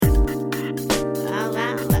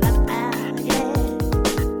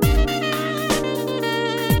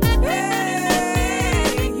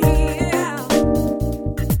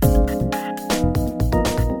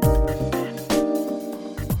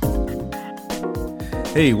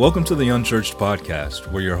Hey, welcome to the Unchurched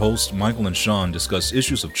Podcast, where your hosts Michael and Sean discuss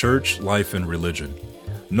issues of church, life, and religion.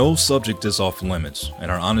 No subject is off limits,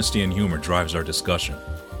 and our honesty and humor drives our discussion.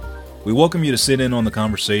 We welcome you to sit in on the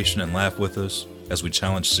conversation and laugh with us as we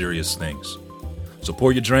challenge serious things. So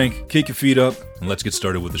pour your drink, kick your feet up, and let's get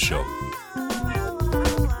started with the show.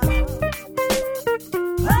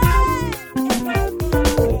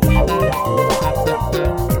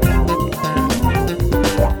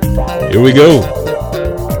 Here we go.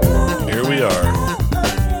 Here we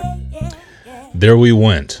are. There we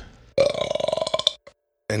went.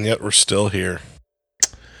 And yet we're still here.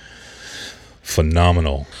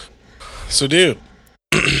 Phenomenal. So, dude.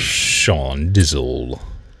 Sean Dizzle.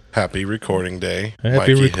 Happy recording day. Happy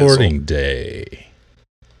Mikey recording Hizzle. day.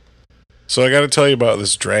 So I got to tell you about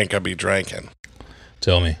this drink I be drinking.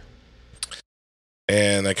 Tell me.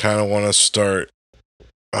 And I kind of want to start.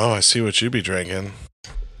 Oh, I see what you be drinking.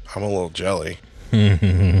 I'm a little jelly.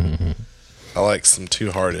 I like some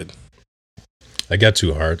Two Hearted. I got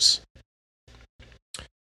two hearts.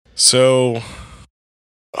 So,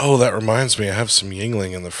 that reminds me. I have some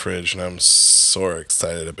Yingling in the fridge, and I'm so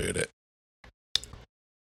excited about it.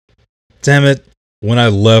 Damn it. When I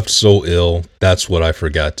left so ill, that's what I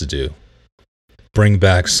forgot to do. Bring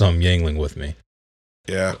back some Yingling with me.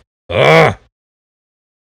 Yeah. Ah!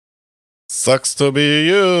 Sucks to be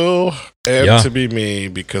you and Yeah. to be me,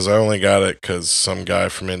 because I only got it because some guy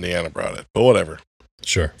from Indiana brought it. But whatever.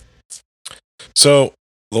 Sure. So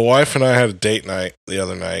the wife and I had a date night the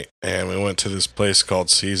other night, and we went to this place called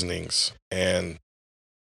Seasonings, and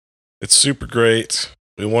it's super great.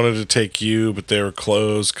 We wanted to take you, but they were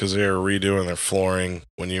closed because they were redoing their flooring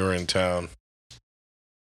when you were in town.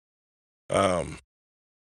 But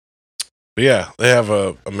yeah, they have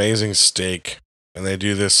a amazing steak, and they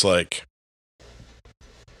do this like,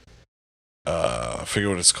 I forget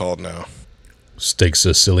what it's called now. Steak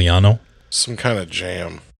Siciliano. Some kind of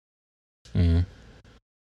jam. Mm.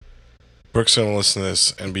 Brooke's gonna listen to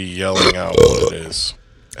this and be yelling out what it is.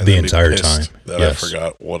 And The then be entire pissed time. that Yes. I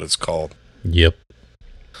forgot what it's called. Yep.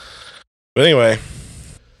 But anyway,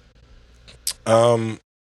 I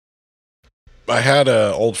had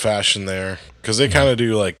a old fashioned there because they kind of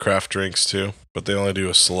do like craft drinks too, but they only do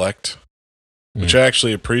a select, which I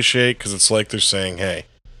actually appreciate because it's like they're saying, "Hey,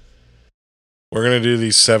 we're gonna do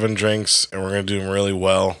these 7 drinks and we're gonna do them really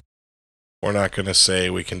well. We're not gonna say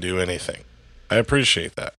we can do anything." I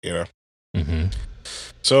appreciate that, you know. Mm-hmm.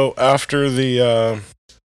 So after the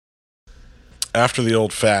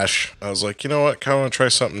old fash, I was like, you know what, kind of want to try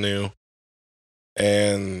something new.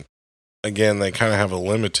 And again, they kind of have a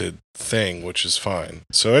limited thing, which is fine.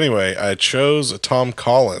 So anyway, I chose a Tom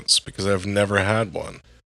Collins because I've never had one.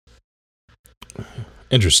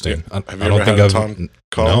 Interesting. Have you ever had a Tom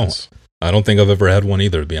Collins? No, I don't think I've ever had one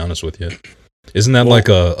either, to be honest with you. Isn't that Well, like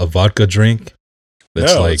a vodka drink?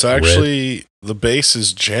 That's no, like it's actually, the base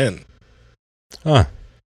is gin. Huh.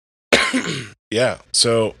 Yeah,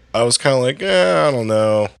 so I was kind of like, I don't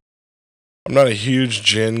know. I'm not a huge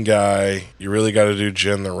gin guy. You really got to do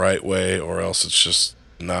gin the right way, or else it's just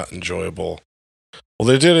not enjoyable. Well,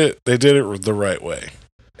 they did it the right way,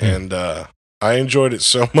 and I enjoyed it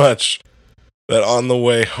so much that on the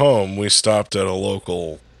way home we stopped at a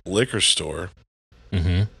local liquor store,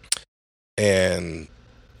 Mm-hmm. and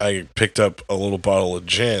I picked up a little bottle of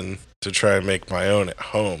gin to try and make my own at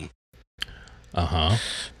home. Uh-huh.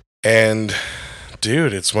 And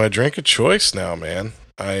dude, it's my drink of choice now, man.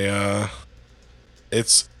 I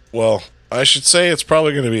should say it's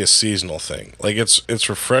probably going to be a seasonal thing. Like it's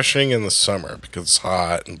refreshing in the summer because it's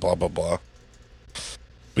hot and blah blah blah.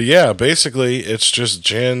 But yeah, basically it's just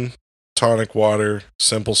gin, tonic water,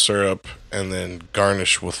 simple syrup, and then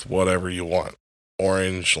garnish with whatever you want.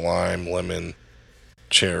 Orange, lime, lemon,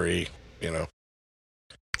 cherry, you know.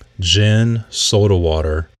 Gin, soda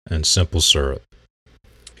water, and simple syrup.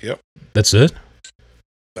 Yep. That's it?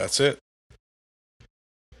 That's it.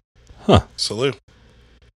 Huh. Salute.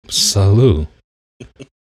 Salud.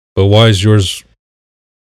 But why is yours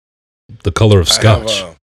the color of scotch?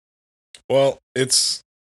 Well, it's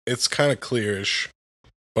kind of clearish,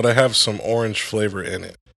 but I have some orange flavor in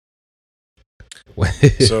it.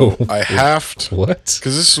 So I have to, What?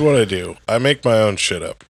 because this is what I do. I make my own shit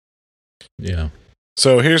up. Yeah.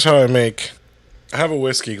 So here's how I have a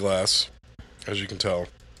whiskey glass, as you can tell.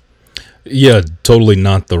 Yeah, totally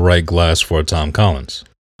not the right glass for a Tom Collins,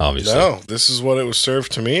 obviously. No, this is what it was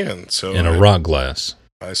served to me in. So In a rock glass.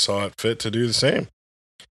 I saw it fit to do the same.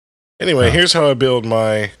 Anyway, here's how I build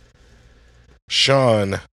my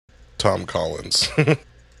Sean Tom Collins.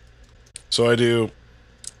 So I do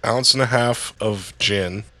 1.5 ounces of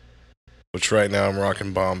gin, which right now I'm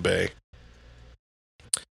rocking Bombay.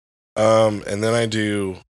 And then I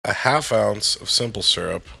do a half ounce of simple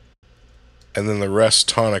syrup, and then the rest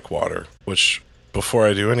tonic water, which before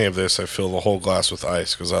I do any of this, I fill the whole glass with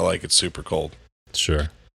ice because I like it super cold. Sure.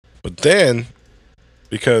 But then,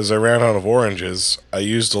 because I ran out of oranges, I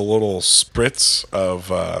used a little spritz of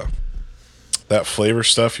that flavor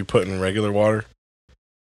stuff you put in regular water.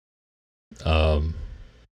 Because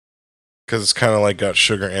it's kind of like got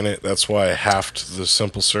sugar in it. That's why I halved the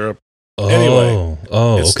simple syrup. Anyway,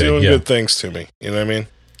 it's doing good things to me. You know what I mean?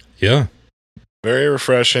 Yeah. Very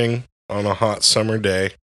refreshing on a hot summer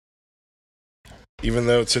day. Even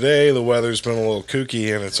though today the weather's been a little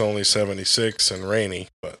kooky and it's only 76 and rainy,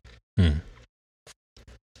 but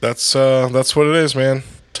that's what it is, man.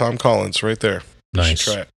 Tom Collins, right there. Nice.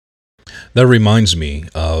 Try it. That reminds me,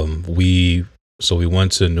 we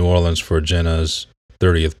went to New Orleans for Jenna's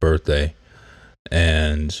 30th birthday,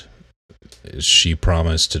 and she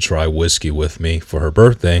promised to try whiskey with me for her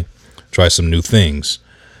birthday, try some new things.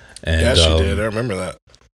 And, yeah, she did. I remember that.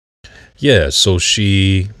 Yeah, so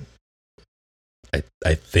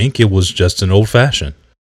I think it was just an old-fashioned.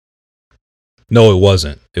 No, it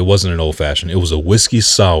wasn't. It wasn't an old-fashioned. It was a whiskey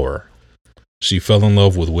sour. She fell in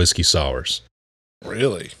love with whiskey sours.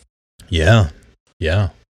 Really? Yeah.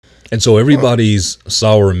 And so everybody's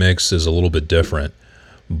sour mix is a little bit different,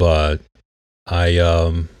 but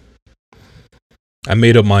I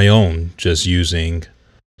made up my own just using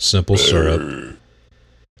simple syrup.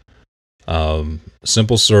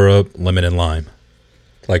 Simple syrup, lemon and lime.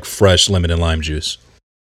 Like fresh lemon and lime juice.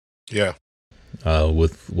 Yeah. And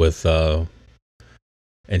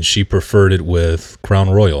she preferred it with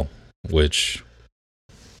Crown Royal, which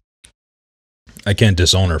I can't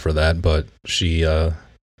disown her for that, but she liked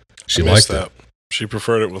that. it. She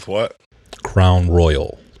preferred it with what? Crown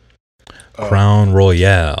Royal. Crown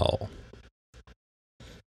Royale.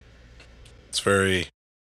 It's very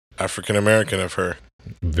African American of her.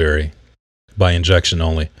 Very. By injection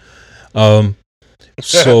only.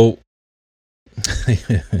 So,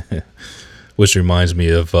 which reminds me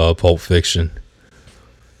of Pulp Fiction.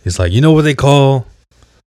 He's like, you know what they call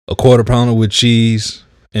a quarter pounder with cheese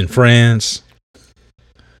in France?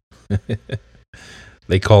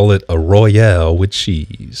 They call it a Royale with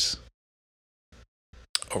cheese.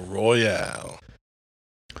 A Royale.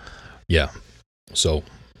 Yeah. So,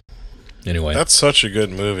 anyway. That's such a good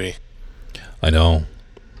movie. I know.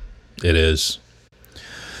 It is.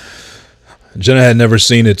 Jenna had never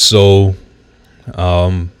seen it, so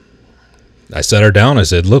I sat her down. I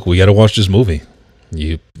said, look, we got to watch this movie.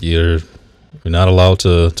 You're not allowed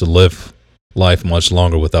to live life much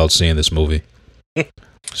longer without seeing this movie.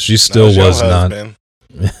 She still was not.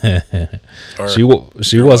 She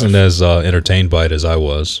wasn't as entertained by it as I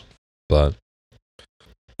was, but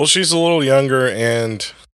well, she's a little younger,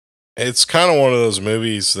 and it's kind of one of those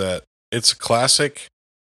movies that it's a classic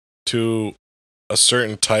to a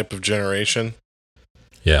certain type of generation.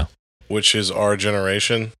 Yeah, which is our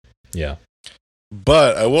generation. Yeah.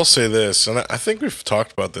 But I will say this, and I think we've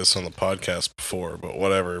talked about this on the podcast before, but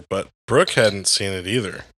whatever. But Brooke hadn't seen it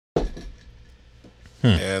either.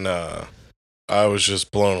 And I was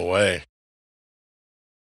just blown away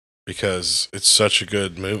because it's such a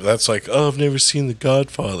good movie. That's like, oh, I've never seen The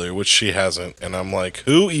Godfather, which she hasn't. And I'm like,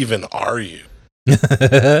 who even are you?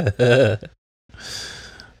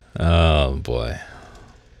 Oh, boy.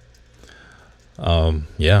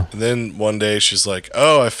 Yeah. And then one day she's like,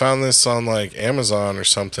 oh, I found this on like Amazon or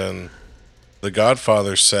something. The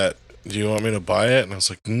Godfather set. Do you want me to buy it? And I was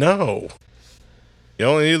like, no. You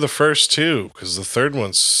only need the first two because the third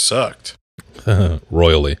one sucked.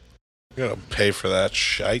 Royally. You're going to pay for that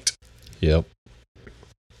shite. Yep.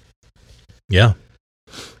 Yeah.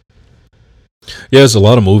 Yeah, there's a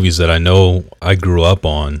lot of movies that I know I grew up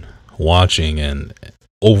on watching and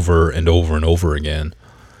over and over and over again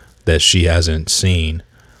that she hasn't seen.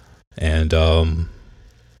 And I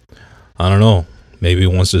don't know. Maybe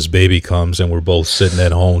once this baby comes and we're both sitting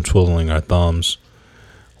at home twiddling our thumbs,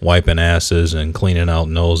 wiping asses and cleaning out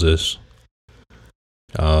noses,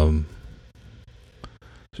 I'll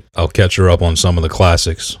catch her up on some of the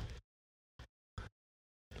classics.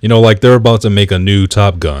 You know, like they're about to make a new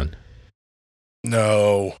Top Gun.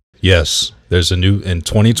 No. Yes, there's a new, in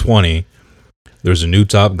 2020, there's a new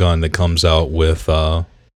Top Gun that comes out with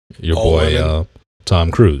your All boy women?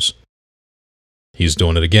 Tom Cruise. He's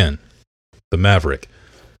doing it again. The Maverick.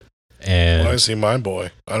 And Why is he my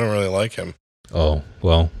boy? I don't really like him. Oh,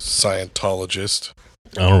 well. Scientologist.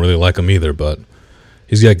 I don't really like him either, but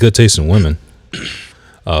he's got good taste in women.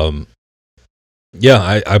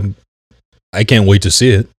 Yeah, I can't wait to see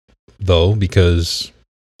it, though, because...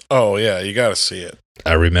 Oh, yeah, you gotta see it.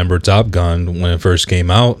 I remember Top Gun when it first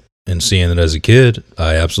came out. and seeing it as a kid,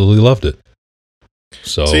 I absolutely loved it.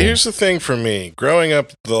 So see, here's the thing for me. Growing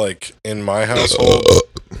up, in my household,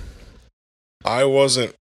 I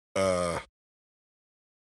wasn't.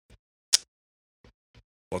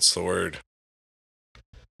 What's the word?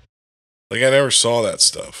 Like, I never saw that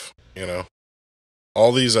stuff. You know,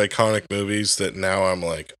 all these iconic movies that now I'm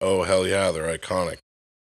like, oh hell yeah, they're iconic.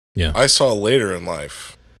 Yeah, I saw later in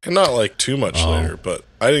life, and not like too much later, but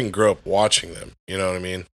I didn't grow up watching them. You know what I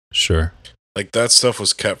mean? sure. Like, that stuff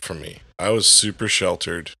was kept from me. I was super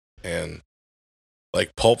sheltered, and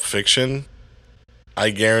like Pulp Fiction,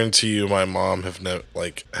 I guarantee you my mom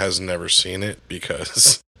has never seen it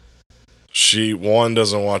because she, one,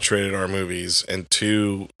 doesn't watch rated R movies, and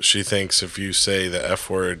two, she thinks if you say the F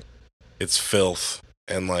word, it's filth,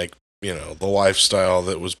 and the lifestyle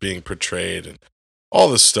that was being portrayed and all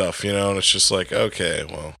this stuff, and it's just like, okay,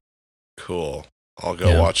 well, cool. I'll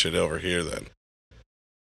go watch it over here then.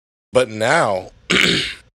 But now,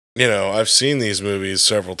 I've seen these movies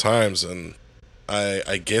several times, and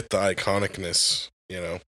I get the iconicness,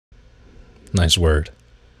 Nice word.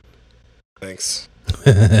 Thanks.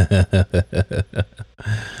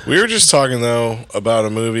 We were just talking, though, about a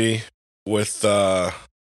movie with a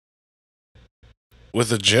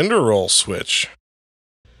gender role switch.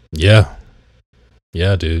 Yeah,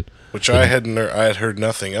 dude. Which I had heard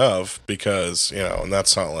nothing of because, and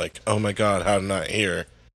that's not like, oh my god, how did I not hear?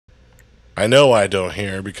 I know I don't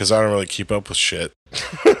hear because I don't really keep up with shit.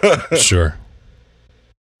 Sure.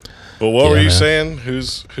 But what were you saying?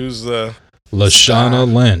 Who's the Lashana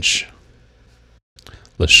Lynch?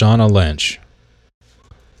 Lashana Lynch.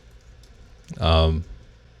 And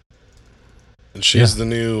she's the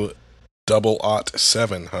new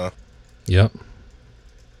 007, huh? Yep.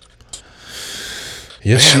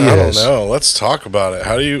 Yes, Man, she I is. don't know. Let's talk about it.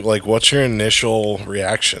 How do you what's your initial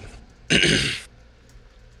reaction?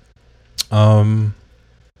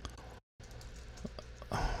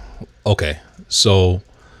 Okay. So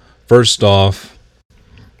first off,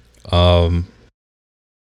 I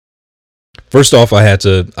had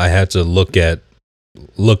to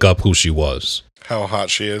look up who she was. How hot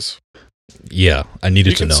she is? Yeah, I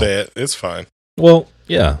needed to know. You can say it. It's fine. Well,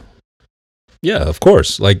 yeah. Yeah, of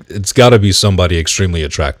course. Like, it's got to be somebody extremely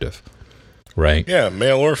attractive, right? Yeah,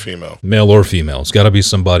 male or female. Male or female. It's got to be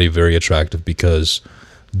somebody very attractive because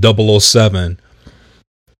 007,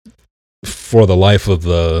 for the life of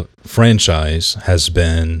the franchise, has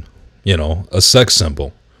been, a sex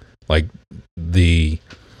symbol. Like, in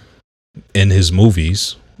his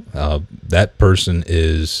movies, that person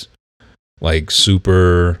is, like,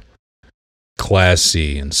 super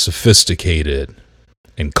classy and sophisticated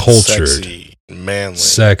and cultured.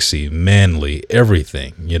 Sexy, manly,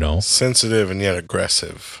 everything, sensitive and yet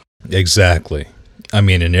aggressive. Exactly. I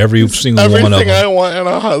mean, in every single one of them. Everything I want in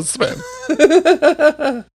a husband.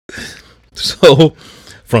 So,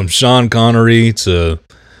 from Sean Connery to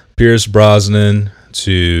Pierce Brosnan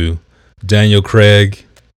to Daniel Craig,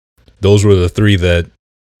 those were the three that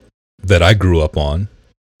I grew up on,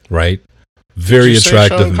 right? Very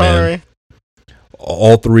attractive men.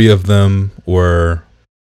 All three of them were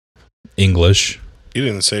English. You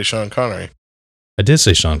didn't say Sean Connery. I did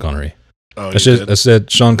say Sean Connery. Oh, I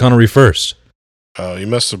said Sean Connery first. Oh, you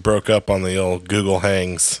must have broke up on the old Google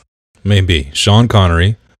Hangs. Maybe. Sean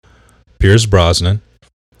Connery, Pierce Brosnan,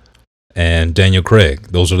 and Daniel Craig.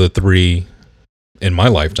 Those are the three in my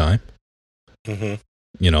lifetime. Mm-hmm.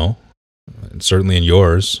 And certainly in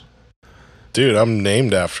yours. Dude, I'm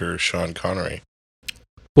named after Sean Connery.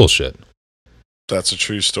 Bullshit. That's a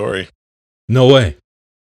true story. No way.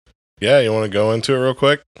 Yeah, you want to go into it real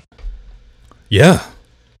quick? Yeah.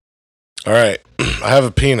 All right. I have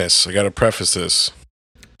a penis. I got to preface this.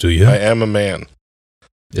 Do you? I am a man.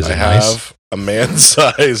 Is it I nice? have a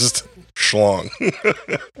man-sized schlong.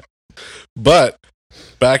 But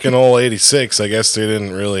back in old 86, I guess they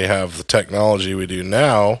didn't really have the technology we do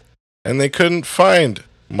now, and they couldn't find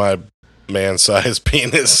my man-sized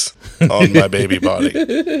penis on my baby body.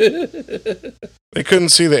 They couldn't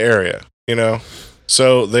see the area,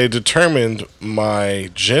 So they determined my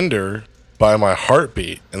gender by my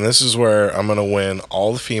heartbeat. And this is where I'm going to win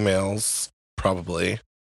all the females, probably.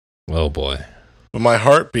 Oh, boy. But my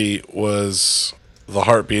heartbeat was the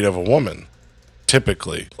heartbeat of a woman,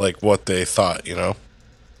 typically, like what they thought,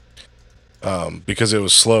 because it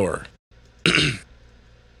was slower.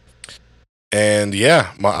 And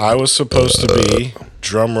yeah, I was supposed to be,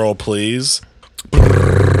 drum roll please,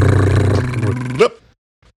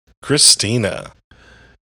 Christina.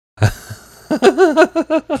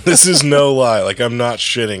 This is no lie. Like, I'm not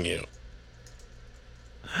shitting you.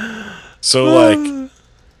 So,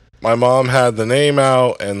 my mom had the name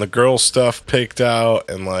out and the girl stuff picked out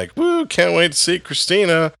and like, woo, can't wait to see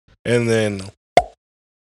Christina. And then,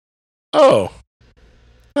 oh,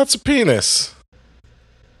 that's a penis.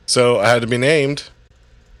 So I had to be named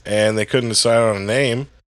and they couldn't decide on a name.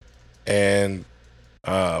 And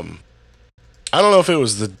I don't know if it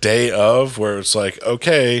was the day of where it's like,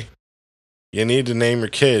 okay, you need to name your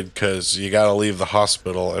kid because you got to leave the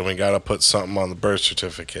hospital and we got to put something on the birth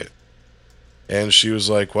certificate. And she was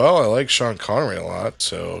like, well, I like Sean Connery a lot,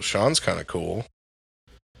 so Sean's kind of cool.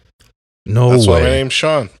 That's why my name's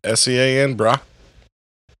Sean. S-E-A-N, brah.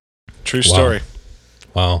 True story.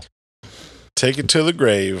 Wow. Take it to the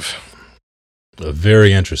grave.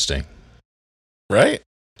 Very interesting. Right?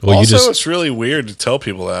 Well, also, it's really weird to tell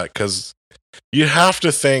people that because you have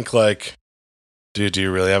to think like, dude, do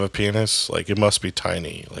you really have a penis? Like, it must be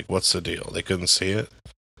tiny. Like, what's the deal? They couldn't see it?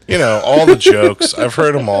 You know, all the jokes. I've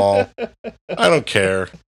heard them all. I don't care.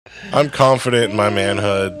 I'm confident in my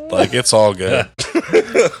manhood. Like, it's all good.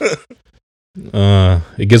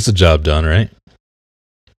 It gets the job done, right?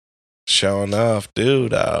 Sure enough,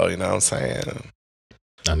 dude. Oh, you know what I'm saying?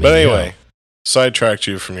 I mean, but anyway, sidetracked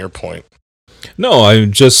you from your point. No,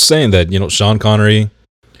 I'm just saying that, Sean Connery,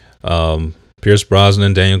 Pierce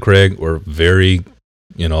Brosnan, Daniel Craig were very,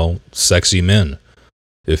 sexy men,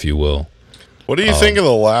 if you will. What do you think of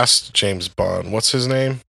the last James Bond? What's his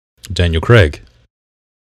name? Daniel Craig.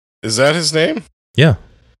 Is that his name? Yeah.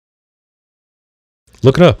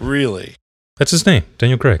 Look it up. Really? That's his name,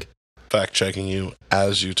 Daniel Craig. Fact checking you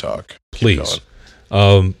as you talk. Please.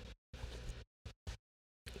 But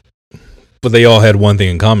they all had one thing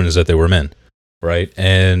in common is that they were men, right?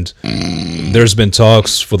 And there's been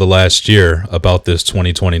talks for the last year about this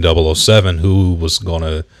 2020 007, who it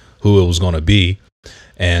was gonna be.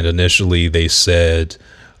 And initially they said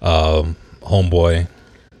homeboy,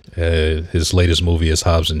 his latest movie is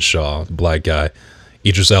Hobbs and Shaw, black guy,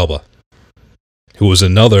 Idris Elba, who was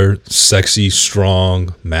another sexy,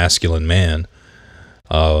 strong, masculine man.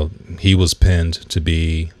 He was pinned to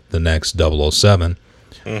be the next 007,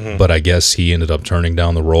 but I guess he ended up turning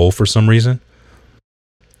down the role for some reason.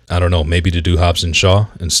 I don't know, maybe to do Hobbs and Shaw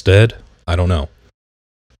instead. I don't know.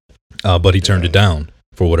 But he turned it down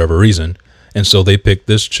for whatever reason. And so they picked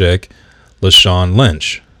this chick, Lashana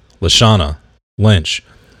Lynch.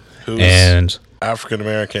 Who's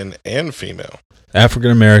African-American and female.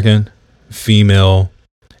 African-American, female,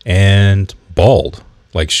 and bald.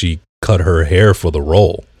 Like she cut her hair for the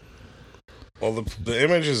role. Well, the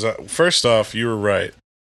images, first off, you were right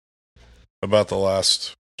about the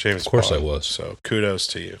last James Bond. Of course I was. So kudos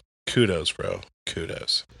to you. Kudos, bro.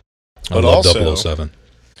 Kudos. I love 007.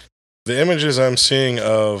 The images I'm seeing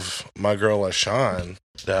of my girl Lashana,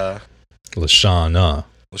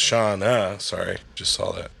 sorry, just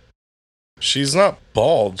saw that. She's not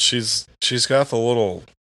bald. She's got the little,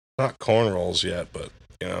 not cornrows yet, but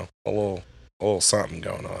a little something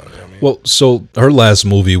going on. You know what I mean? Well, so her last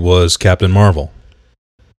movie was Captain Marvel.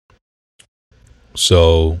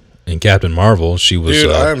 So in Captain Marvel, she was. Dude,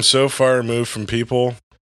 I am so far removed from people.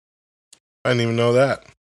 I didn't even know that.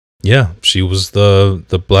 Yeah, she was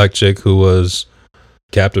the black chick who was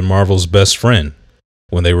Captain Marvel's best friend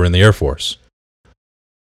when they were in the Air Force.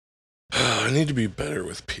 I need to be better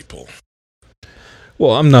with people.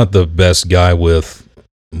 Well, I'm not the best guy with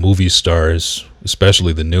movie stars,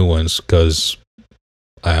 especially the new ones, because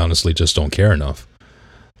I honestly just don't care enough.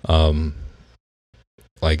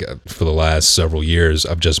 Like for the last several years,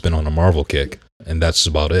 I've just been on a Marvel kick, and that's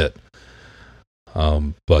about it.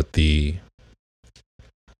 But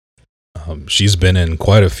she's been in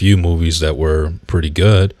quite a few movies that were pretty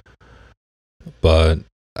good, but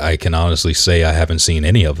I can honestly say I haven't seen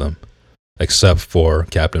any of them except for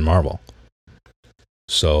Captain Marvel.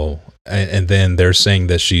 So, and then they're saying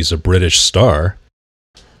that she's a British star,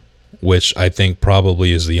 which I think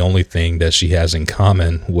probably is the only thing that she has in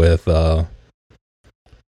common with all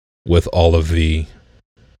of the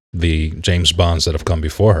James Bonds that have come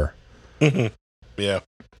before her. Yeah.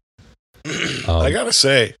 I gotta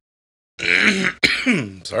say,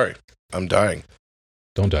 sorry, I'm dying.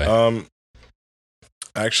 Don't die.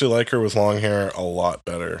 I actually like her with long hair a lot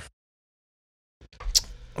better.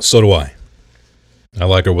 So do I. I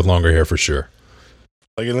like her with longer hair for sure.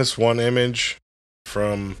 Like in this one image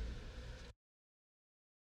from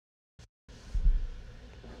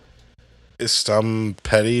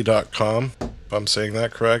istampetty.com, if I'm saying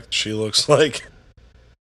that correct, she looks like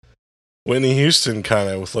Whitney Houston kind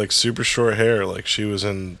of with like super short hair, like she was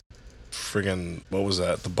in friggin', what was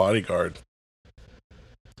that? The Bodyguard.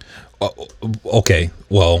 Okay,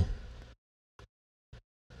 well,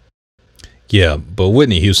 yeah, but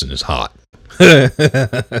Whitney Houston is hot.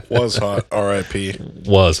 Was hot. R.I.P.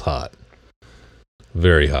 Was hot.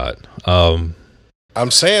 Very hot. I'm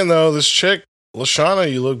saying though, this chick,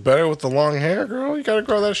 Lashana, you look better with the long hair, girl. You gotta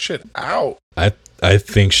grow that shit out. I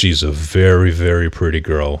think she's a very, very pretty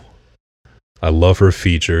girl. I love her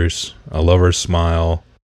features. I love her smile.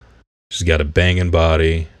 She's got a banging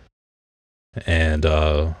body. And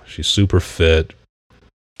she's super fit.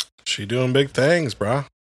 She doing big things, brah.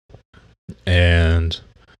 And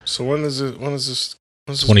so when is this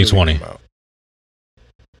 2020.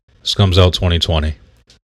 This comes out 2020.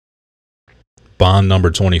 Bond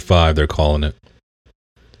number 25, they're calling it.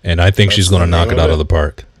 And I think she's going to knock it out of the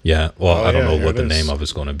park. Yeah. Well, I don't know what the name of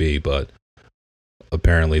it's going to be, but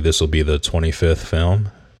apparently this will be the 25th film.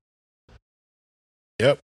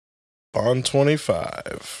 Yep. Bond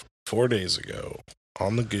 25. 4 days ago.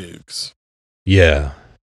 On the Googs. Yeah.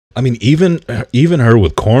 I mean, even her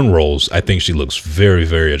with cornrows, I think she looks very,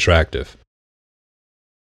 very attractive.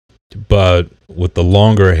 But with the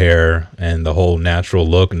longer hair and the whole natural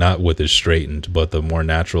look, not with it straightened, but the more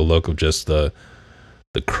natural look of just the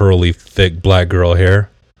curly, thick black girl hair,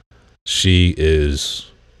 she is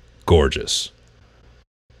gorgeous.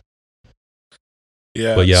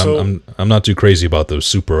 Yeah, but yeah, so, I'm not too crazy about the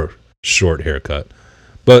super short haircut.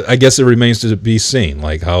 But I guess it remains to be seen.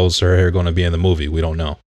 Like, how's her hair going to be in the movie? We don't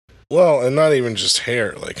know. Well, and not even just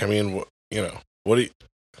hair. Like, I mean, what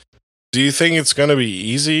do you think it's going to be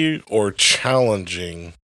easy or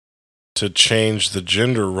challenging to change the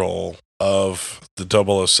gender role of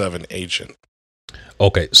the 007 agent?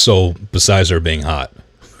 Okay, so besides her being hot,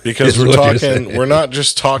 because we're not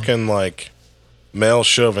just talking like male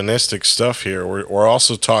chauvinistic stuff here. We're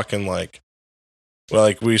also talking like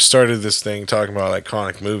we started this thing talking about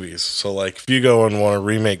iconic movies. So like if you go and want to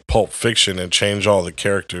remake Pulp Fiction and change all the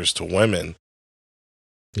characters to women.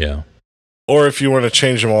 Yeah. Or if you want to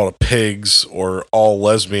change them all to pigs or all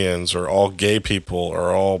lesbians or all gay people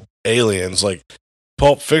or all aliens, like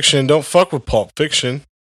Pulp Fiction, don't fuck with Pulp Fiction.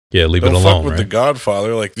 Yeah, leave it alone. Don't fuck with The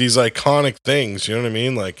Godfather. Like these iconic things, you know what I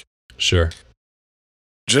mean? Like, sure.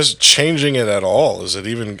 Just changing it at all, is it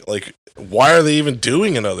even like, why are they even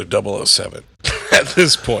doing another 007 at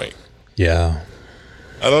this point? Yeah.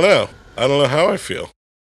 I don't know how I feel.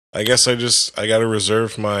 I guess I got to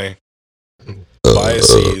reserve my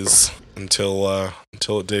biases until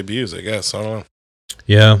it debuts, I guess. I don't know.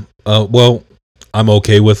 Yeah. Well, I'm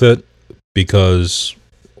okay with it because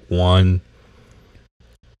I've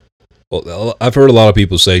heard a lot of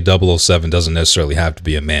people say 007 doesn't necessarily have to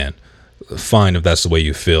be a man. Fine if that's the way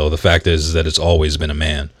you feel. The fact is that it's always been a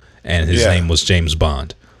man, and his name was James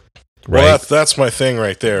Bond. Right? Well, that's my thing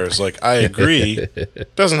right there. Is like, I agree.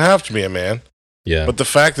 It doesn't have to be a man. Yeah. But the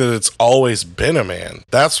fact that it's always been a man,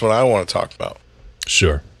 that's what I want to talk about.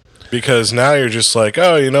 Sure. Because now you're just like,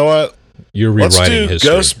 oh, you know what? You're rewriting history.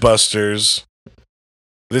 Ghostbusters,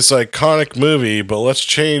 this iconic movie, but let's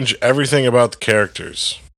change everything about the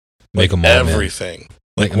characters. Make them all everything.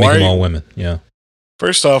 Like, make them all women. Yeah.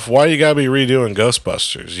 First off, why you gotta be redoing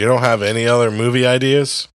Ghostbusters? You don't have any other movie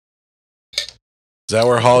ideas? Is that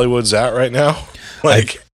where Hollywood's at right now?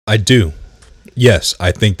 Like, I do. Yes,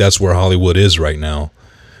 I think that's where Hollywood is right now.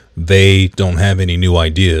 They don't have any new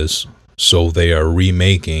ideas, so they are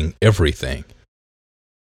remaking everything.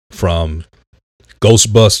 From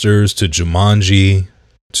Ghostbusters to Jumanji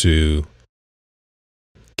to...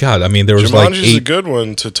 God, I mean, there was Jumanji's a good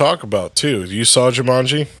one to talk about, too. You saw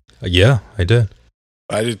Jumanji? Yeah, I did.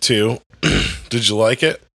 I did, too. Did you like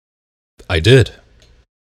it? I did.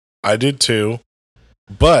 I did, too.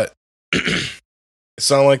 But it's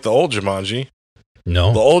not like the old Jumanji.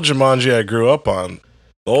 No. The old Jumanji I grew up on.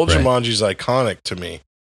 The old Jumanji's iconic to me.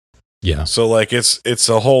 Yeah. So, like, it's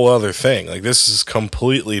a whole other thing. Like, this is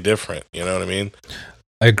completely different. You know what I mean?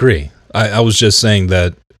 I agree. I was just saying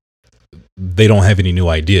that they don't have any new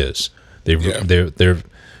ideas. They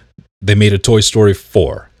made a Toy Story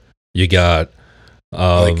 4. You got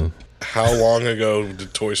how long ago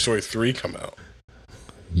did Toy Story 3 come out?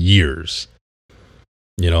 Years.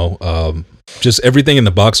 You know, just everything in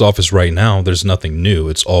the box office right now, there's nothing new.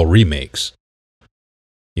 It's all remakes.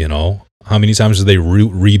 You know, how many times did they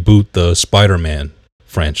reboot the Spider-Man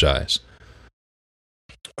franchise?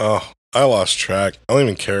 Oh, I lost track. I don't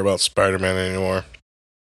even care about Spider-Man anymore.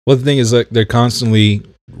 Well, the thing is that they're constantly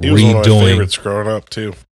he was one of my favorites growing up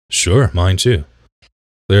too. Sure, mine too.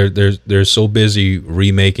 They're so busy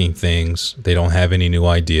remaking things, they don't have any new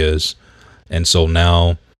ideas, and so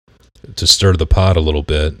now to stir the pot a little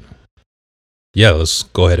bit, yeah, let's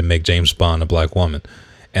go ahead and make James Bond a black woman,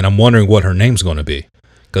 and I'm wondering what her name's going to be,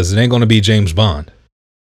 because it ain't going to be James Bond,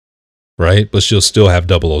 right? But she'll still have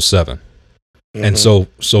 007, and so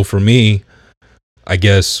for me, I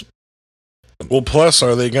guess. Well, plus,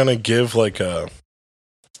 are they gonna give like a?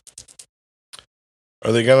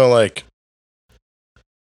 Are they gonna like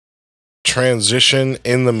transition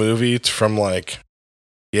in the movie from like,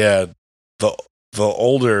 yeah, the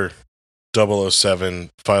older 007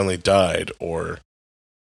 finally died or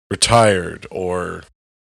retired or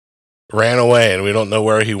ran away and we don't know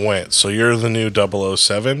where he went, so you're the new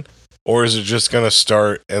 007? Or is it just going to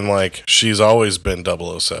start and like she's always been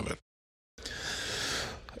 007?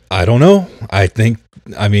 I don't know. I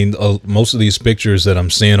mean, most of these pictures that I'm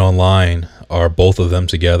seeing online are both of them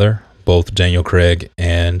together, both Daniel Craig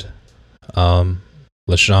and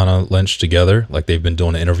Lashana Lynch together, like they've been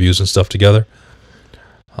doing interviews and stuff together.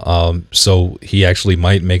 So he actually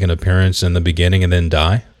might make an appearance in the beginning and then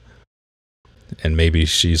die. And maybe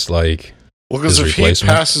she's like, well, because if he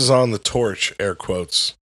passes on the torch, air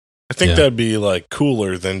quotes, I think that'd be like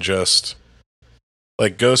cooler than just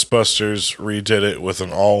like Ghostbusters redid it with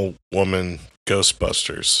an all-woman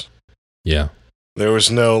Ghostbusters. Yeah. There was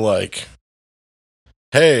no like,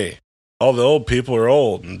 hey, all the old people are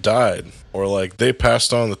old and died. Or like they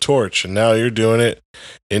passed on the torch and now you're doing it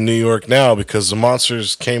in New York now because the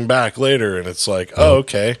monsters came back later. And it's like, oh,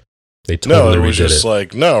 okay. They totally it was just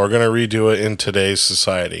like, no, we're going to redo it in today's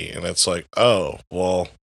society. And it's like, oh, well,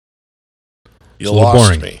 you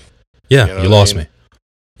lost me. Yeah, you lost me.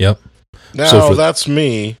 Yep. Now that's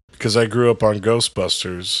me because I grew up on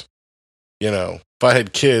Ghostbusters. You know, if I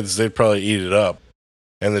had kids, they'd probably eat it up.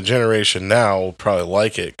 And the generation now will probably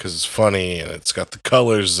like it because it's funny and it's got the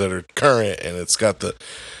colors that are current and it's got the,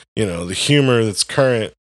 you know, the humor that's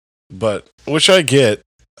current. But, which I get,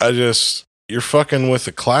 you're fucking with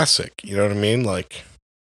a classic. You know what I mean? Like,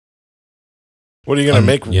 what are you going to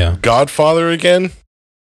make Godfather again?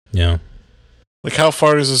 Yeah. Like, how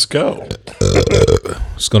far does this go?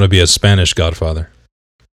 It's going to be a Spanish Godfather.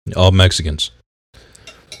 All Mexicans.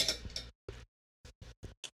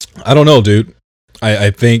 I don't know, dude.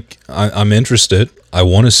 I think I'm interested. I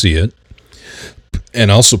want to see it.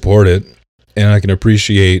 And I'll support it. And I can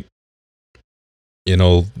appreciate, you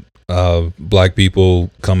know, black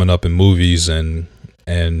people coming up in movies and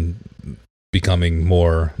becoming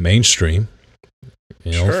more mainstream.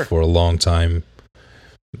 You know, sure. For a long time,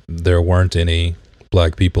 there weren't any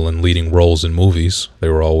black people in leading roles in movies. They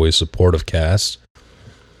were always supportive cast.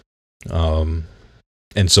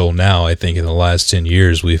 And so now I think in the last 10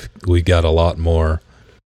 years, we've got a lot more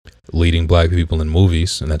leading black people in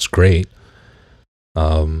movies, and that's great.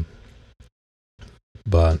 But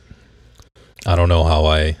I don't know how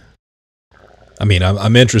I mean,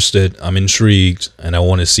 I'm interested, I'm intrigued, and I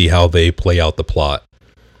want to see how they play out the plot.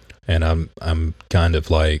 And I'm kind of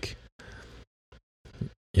like,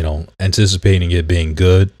 you know, anticipating it being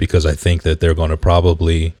good because I think that they're going to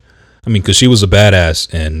probably, I mean, because she was a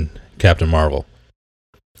badass in Captain Marvel,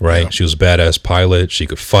 right? Yeah. She was a badass pilot. She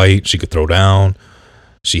could fight. She could throw down.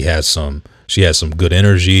 She had some good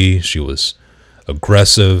energy. She was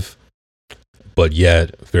aggressive, but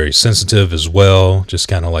yet very sensitive as well. Just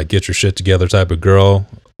kind of like get your shit together type of girl,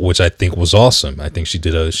 which I think was awesome. I think she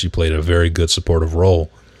played a very good supportive role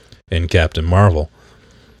in Captain Marvel.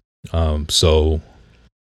 So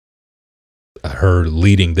her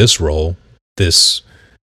leading this role, this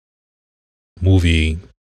movie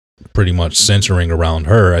pretty much centering around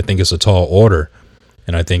her, I think it's a tall order.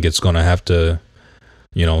 And I think it's going to have to,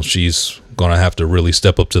 you know, she's going to have to really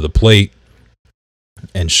step up to the plate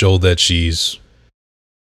and show that she's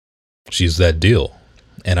that deal.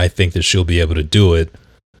 And I think that she'll be able to do it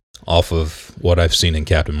off of what I've seen in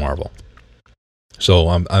Captain Marvel. So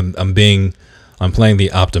I'm playing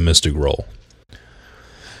the optimistic role.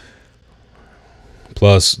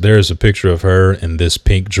 Plus, there's a picture of her in this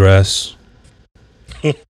pink dress.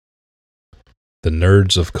 The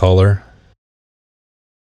Nerds of Color.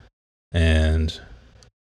 And,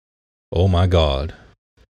 oh my God.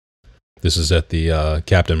 This is at the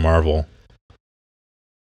Captain Marvel.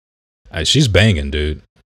 She's banging, dude.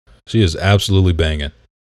 She is absolutely banging.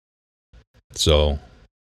 So,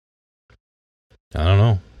 I don't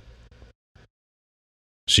know.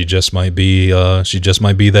 She just might be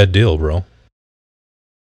that deal, bro.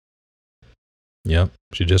 Yep,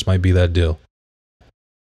 she just might be that deal.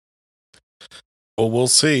 Well, we'll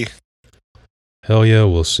see. Hell yeah,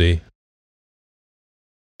 we'll see.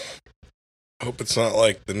 Hope it's not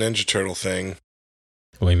like the Ninja Turtle thing.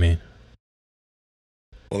 What do you mean?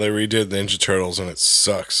 Well, they redid the Ninja Turtles and it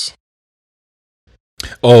sucks.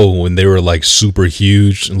 Oh, when they were like super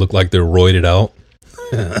huge and looked like they're roided out.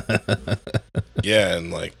 Yeah,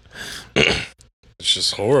 and like it's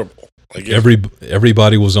just horrible. Like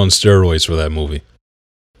everybody was on steroids for that movie.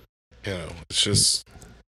 You know, it's just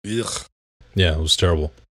ugh. Yeah, it was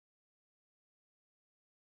terrible.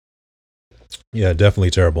 Yeah,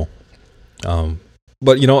 definitely terrible.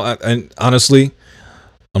 But you know, I honestly,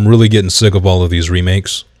 I'm really getting sick of all of these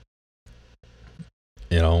remakes.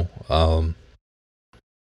 You know,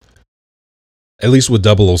 at least with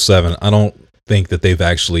 007, I don't think that they've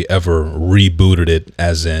actually ever rebooted it,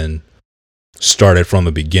 as in started from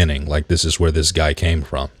the beginning. Like, this is where this guy came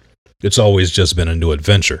from. It's always just been a new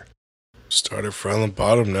adventure. Started from the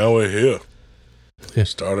bottom, now we're here. Yeah.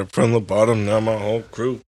 Started from the bottom, now my whole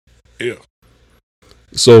crew here.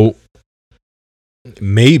 So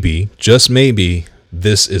maybe, just maybe,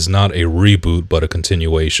 this is not a reboot but a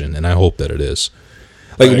continuation, and I hope that it is.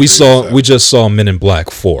 Like, we just saw Men in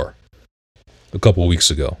Black 4 a couple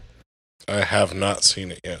weeks ago. I have not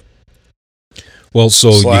seen it yet. Well,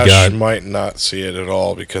 so Slash you got might not see it at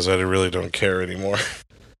all because I really don't care anymore.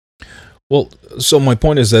 Well, so my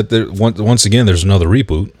point is that once again, there's another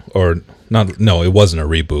reboot, or not? No, it wasn't a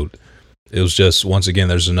reboot. It was just, once again,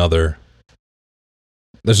 there's another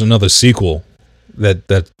sequel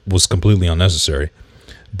that was completely unnecessary.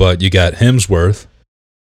 But you got Hemsworth,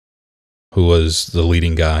 who was the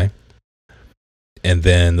leading guy, and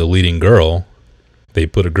then the leading girl. They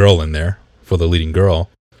put a girl in there for the leading girl,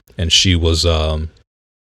 and she was also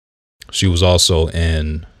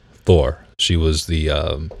in Thor. She was the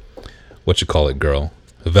girl,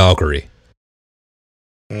 Valkyrie.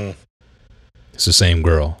 It's the same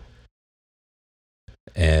girl.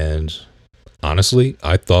 And honestly,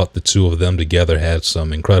 I thought the two of them together had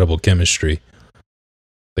some incredible chemistry.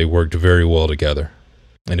 They worked very well together,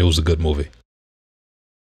 and it was a good movie.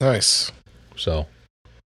 Nice. So,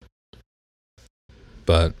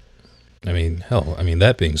 but I mean, hell,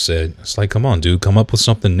 that being said, it's like, come on, dude, come up with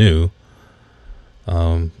something new,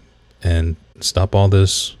 and stop all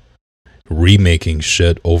this remaking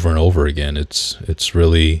shit over and over again. It's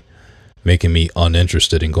really making me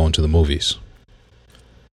uninterested in going to the movies.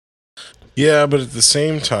 Yeah, but at the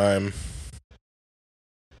same time,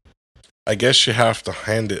 I guess you have to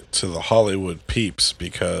hand it to the Hollywood peeps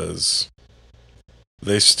because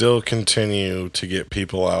they still continue to get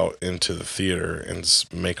people out into the theater and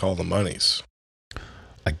make all the monies.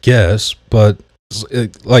 I guess, but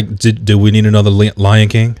like, did we need another Lion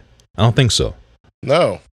King? I don't think so.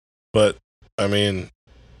 No, but I mean,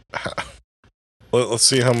 let's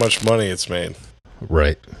see how much money it's made.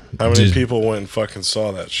 Right. How many people went and fucking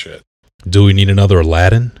saw that shit? Do we need another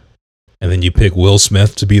Aladdin? And then you pick Will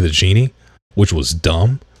Smith to be the genie, which was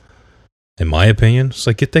dumb, in my opinion. It's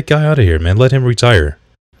like, get that guy out of here, man. Let him retire.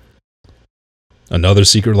 Another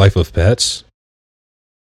Secret Life of Pets.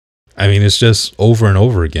 I mean, it's just over and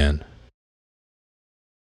over again.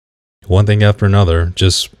 One thing after another,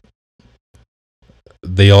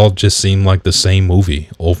 they all just seem like the same movie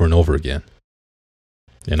over and over again.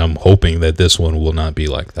 And I'm hoping that this one will not be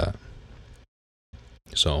like that.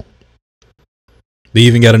 So, they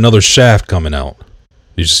even got another Shaft coming out.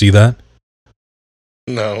 Did you see that?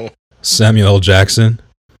 No. Samuel L. Jackson,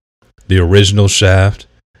 the original Shaft,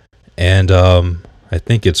 and I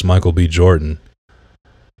think it's Michael B. Jordan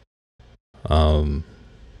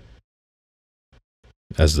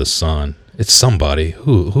as the son. It's somebody.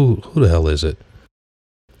 Who the hell is it?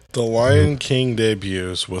 The Lion King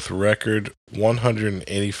debuts with record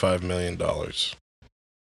 $185 million.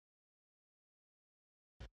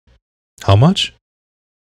 How much?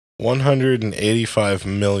 185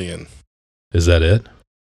 million. Is that it?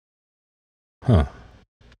 Huh.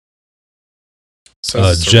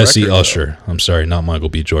 record, Jesse Usher. I'm sorry, not Michael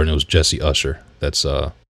B. Jordan. It was Jesse Usher. That's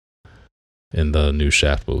in the new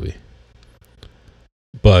Shaft movie.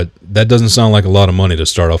 But that doesn't sound like a lot of money to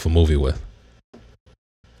start off a movie with.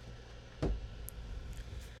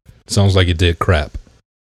 Sounds like it did crap.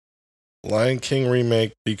 Lion King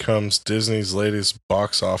remake becomes Disney's latest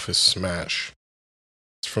box office smash.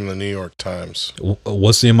 It's from the New York Times.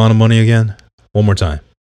 What's the amount of money again? One more time.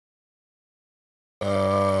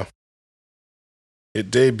 It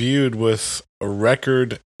debuted with a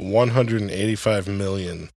record 185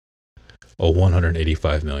 million. Oh,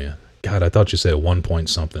 185 million. God, I thought you said 1 point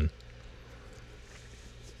something.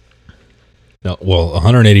 No, well,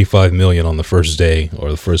 185 million on the first day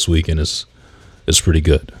or the first weekend is pretty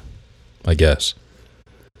good, I guess.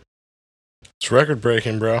 It's record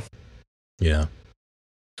breaking, bro. Yeah.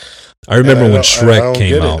 I remember when Shrek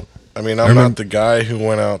came out. I mean, I'm not the guy who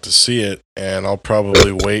went out to see it, and I'll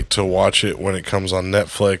probably wait to watch it when it comes on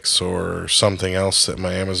Netflix or something else that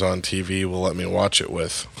my Amazon TV will let me watch it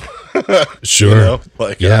with. Sure. You know?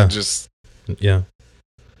 Like, yeah. Yeah.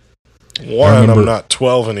 One, I'm not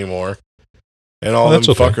 12 anymore. And all them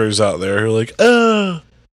fuckers out there who are like,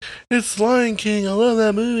 It's Lion King. I love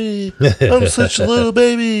that movie. I'm such a little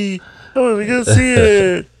baby. I want to go see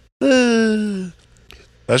it.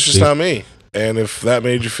 That's just not me. And if that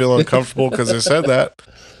made you feel uncomfortable because I said that,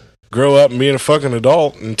 grow up and be a fucking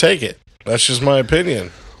adult and take it. That's just my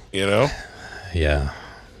opinion, you know? Yeah.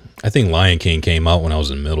 I think Lion King came out when I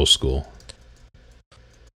was in middle school.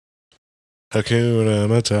 Hakuna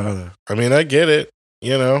Matata. I mean, I get it,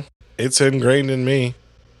 you know? It's ingrained in me.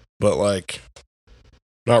 But, like,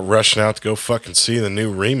 not rushing out to go fucking see the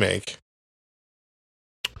new remake.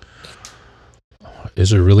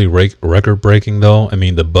 Is it really record breaking though? I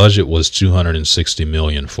mean, the budget was $260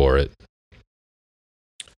 million for it.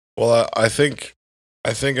 Well, I think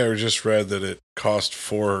I just read that it cost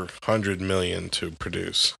 $400 million to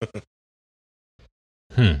produce.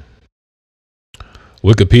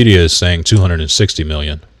 Wikipedia is saying $260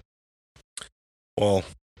 million. Well,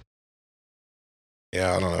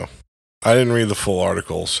 yeah, I don't know. I didn't read the full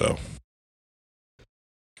article, so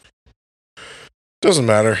doesn't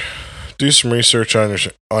matter. Do some research on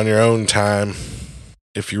your own time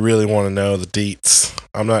if you really want to know the deets.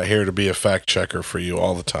 I'm not here to be a fact checker for you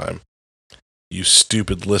all the time. You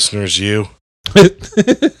stupid listeners, you.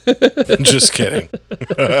 Just kidding.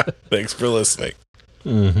 Thanks for listening.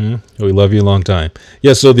 Mm-hmm. We love you a long time.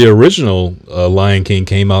 Yeah, so the original Lion King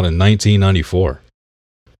came out in 1994.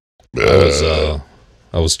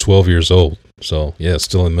 I was 12 years old, so yeah,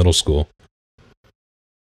 still in middle school.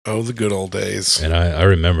 Oh, the good old days. And I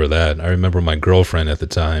remember that. I remember my girlfriend at the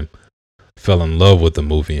time fell in love with the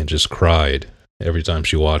movie and just cried every time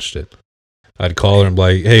she watched it. I'd call her and be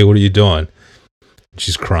like, hey, what are you doing?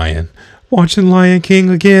 She's crying. Watching Lion King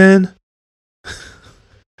again?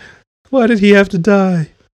 Why did he have to die?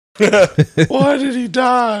 Why did he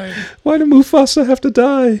die? Why did Mufasa have to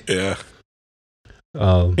die? Yeah.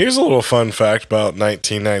 Here's a little fun fact about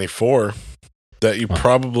 1994 that you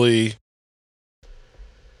probably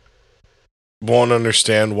won't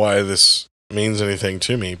understand why this means anything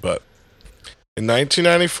to me, but in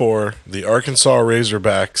 1994, the Arkansas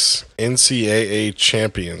Razorbacks NCAA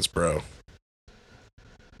champions, bro.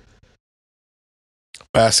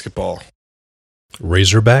 Basketball.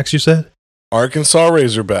 Razorbacks, you said? Arkansas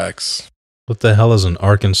Razorbacks. What the hell is an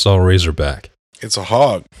Arkansas Razorback? It's a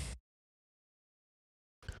hog.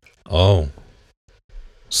 Oh.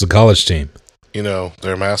 It's the college team. You know,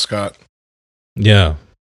 their mascot. Yeah.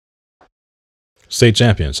 State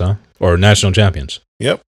champions, huh? Or national champions.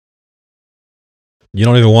 Yep. You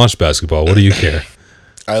don't even watch basketball. What do you care?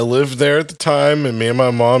 I lived there at the time, and me and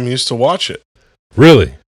my mom used to watch it.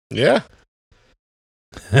 Really? Yeah.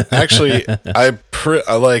 Actually,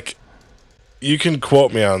 I like, you can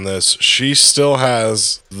quote me on this. She still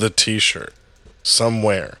has the t-shirt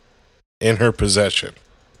somewhere in her possession.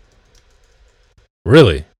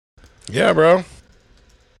 Really? Yeah, bro.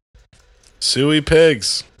 Suey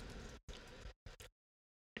Pigs.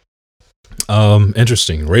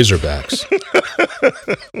 Interesting. Razorbacks.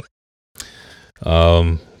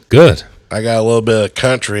 Good. I got a little bit of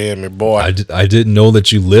country in me, boy. I didn't know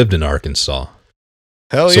that you lived in Arkansas.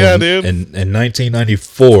 Hell yeah, dude. In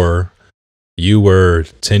 1994, you were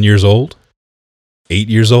 10 years old? 8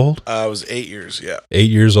 years old? I was 8 years, yeah. 8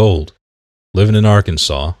 years old. Living in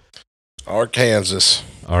Arkansas. Arkansas.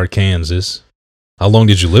 How long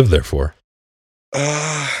did you live there for?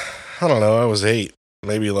 I don't know. I was 8.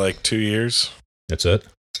 Maybe like 2 years. That's it?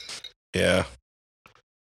 Yeah.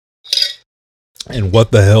 And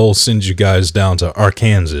what the hell sends you guys down to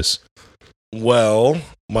Arkansas? Well,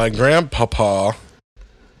 my grandpapa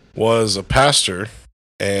was a pastor,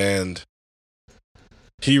 and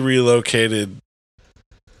he relocated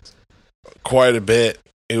quite a bit.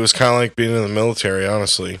 It was kind of like being in the military,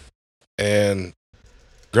 honestly. And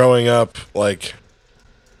growing up, like,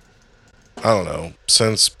 I don't know,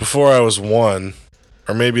 since before I was 1,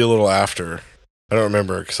 or maybe a little after. I don't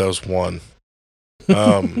remember because I was 1.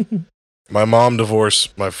 My mom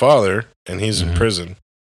divorced my father, and he's in prison.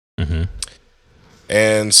 Mm-hmm.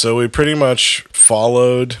 And so we pretty much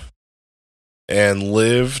followed and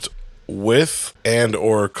lived with and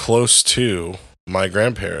or close to my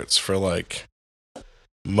grandparents for like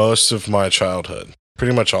most of my childhood.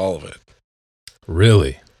 Pretty much all of it.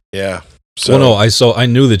 Really? Yeah. So well, no, I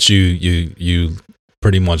knew that you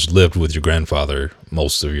pretty much lived with your grandfather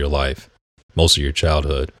most of your life, most of your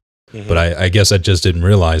childhood. Mm-hmm. But I guess I just didn't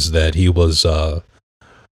realize that he was a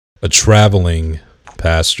traveling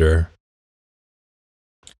pastor.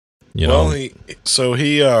 You know? So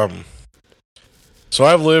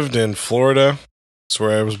I've lived in Florida. That's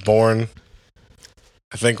where I was born.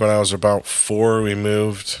 I think when I was about 4, we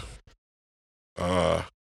moved.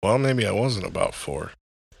 Well, maybe I wasn't about 4.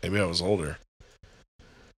 Maybe I was older.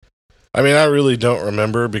 I mean, I really don't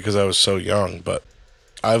remember because I was so young, but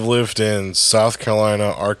I've lived in South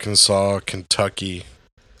Carolina, Arkansas, Kentucky,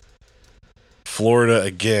 Florida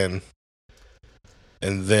again,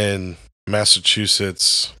 and then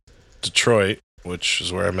Massachusetts, Detroit, which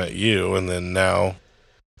is where I met you, and then now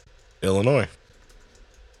Illinois.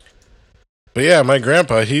 But yeah, my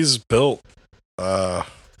grandpa, he's built,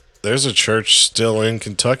 there's a church still in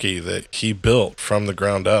Kentucky that he built from the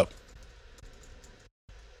ground up.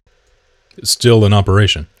 It's still in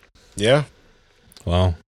operation. Yeah.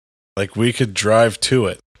 Wow. Like we could drive to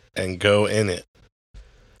it and go in it.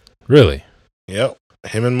 Really? Yep.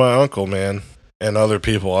 Him and my uncle, man. And other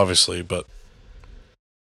people, obviously, but...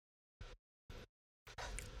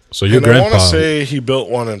 So your and grandpa... I want to say he built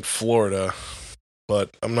one in Florida, but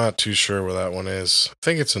I'm not too sure where that one is. I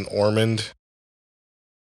think it's in Ormond,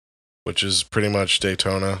 which is pretty much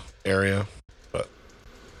Daytona area. But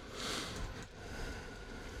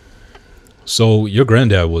so your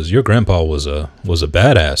grandpa was a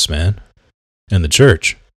badass, man, in the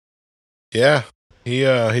church. yeah,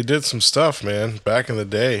 he did some stuff, man. Back in the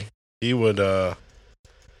day, he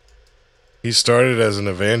started as an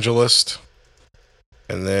evangelist,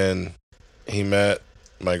 and then he met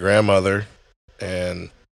my grandmother, and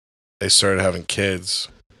they started having kids,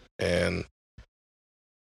 and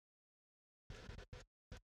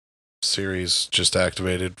Siri's just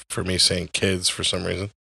activated for me saying kids for some reason.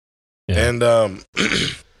 Yeah. And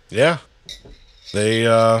yeah, they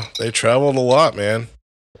traveled a lot, man.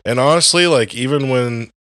 And honestly, like even when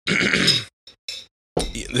it's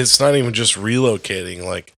not even just relocating,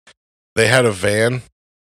 like they had a van.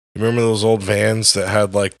 You remember those old vans that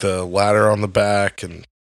had like the ladder on the back and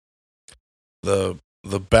the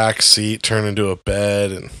back seat turned into a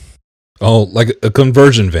bed and like a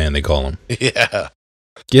conversion van, they call them. yeah.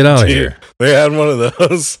 Get out of here. They had one of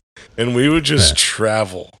those, and we would just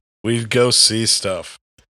travel. We'd go see stuff.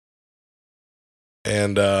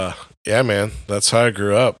 And, yeah, man, that's how I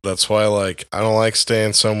grew up. That's why, like, I don't like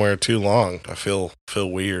staying somewhere too long. I feel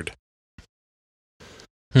weird.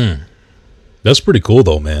 That's pretty cool,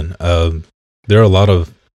 though, man. There are a lot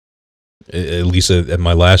of, at least at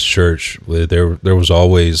my last church, there was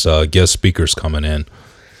always guest speakers coming in.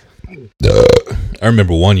 I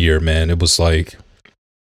remember one year, man, it was like,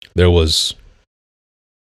 there was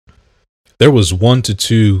 1 to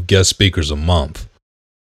 2 guest speakers a month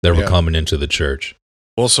that were coming into the church.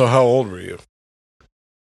 Well, so how old were you?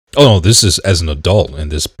 Oh, no, this is as an adult in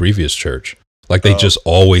this previous church. Like they just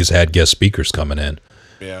always had guest speakers coming in.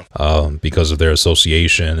 Yeah. Because of their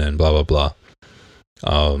association and blah, blah, blah.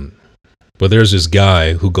 But there's this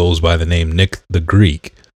guy who goes by the name Nick the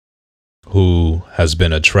Greek, who has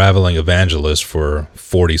been a traveling evangelist for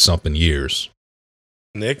 40-something years.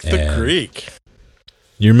 Nick the Greek.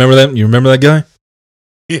 You remember that? You remember that guy?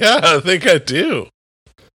 Yeah, I think I do.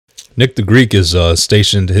 Nick the Greek is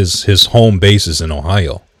stationed, his home base is in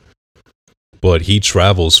Ohio. But he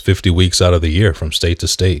travels 50 weeks out of the year from state to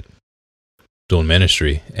state doing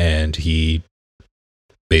ministry. And he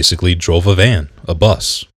basically drove a van, a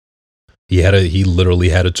bus. He literally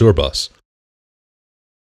had a tour bus.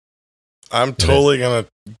 I'm totally going to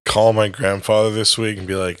call my grandfather this week and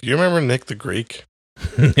be like, do you remember Nick the Greek?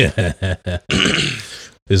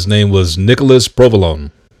 His name was Nicholas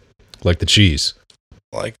Provolone, like the cheese.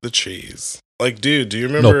 Like the cheese. Like, dude, do you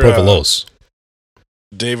remember? No, Provolos.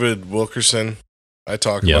 David Wilkerson. I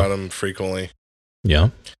talk about him frequently.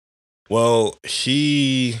 Yeah. Well,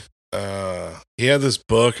 he had this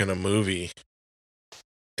book and a movie,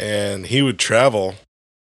 and he would travel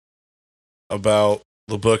about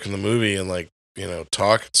the book and the movie and like, you know,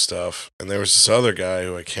 talk and stuff. And there was this other guy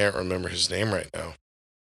who I can't remember his name right now.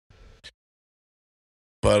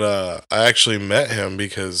 But I actually met him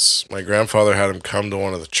because my grandfather had him come to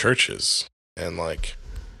one of the churches. And, like,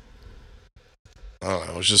 I don't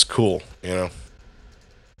know, it was just cool, you know?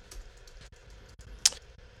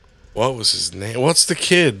 What was his name? What's the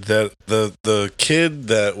kid that, the kid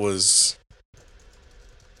that was,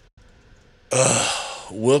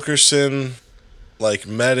 Wilkerson, like,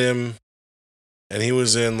 met him, and he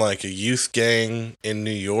was in, like, a youth gang in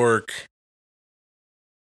New York.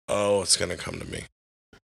 Oh, it's gonna come to me.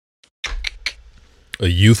 A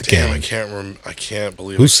youth gang. I can't remember. I can't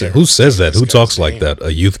believe. Who says that? Who talks like that?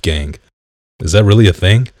 A youth gang. Is that really a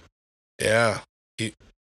thing? Yeah.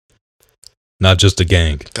 Not just a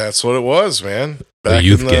gang. That's what it was, man. A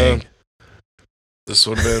youth gang. This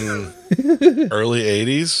would have been early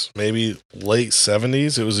 80s, maybe late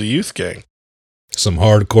 70s. It was a youth gang. Some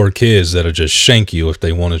hardcore kids that'll just shank you if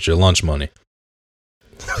they wanted your lunch money.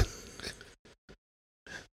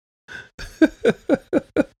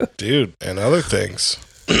 Dude, and other things.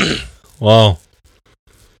 Well,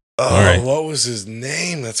 Oh, all right. what was his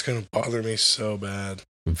name? That's going to bother me so bad.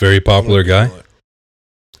 Very popular guy?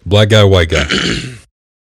 Black guy, white guy?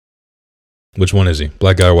 Which one is he?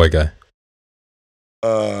 Black guy or white guy?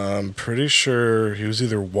 I'm pretty sure he was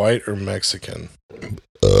either white or Mexican.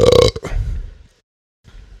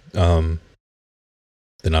 Then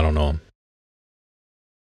I don't know him.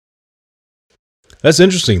 That's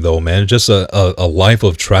interesting, though, man. Just a life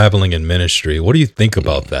of traveling and ministry. What do you think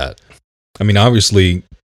about that? I mean, obviously,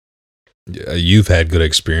 you've had good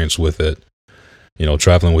experience with it,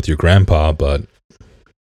 traveling with your grandpa, but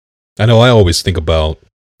I know I always think about,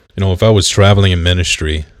 if I was traveling in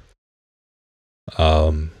ministry,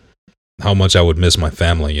 how much I would miss my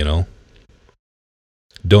family,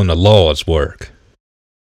 doing the Lord's work.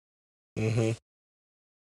 Mm-hmm.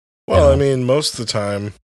 Well, I mean, most of the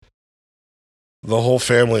time, the whole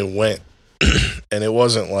family went, and it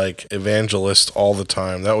wasn't like evangelist all the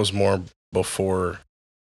time. That was more before,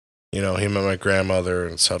 he met my grandmother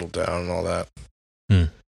and settled down and all that.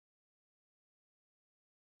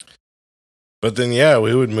 But then, yeah,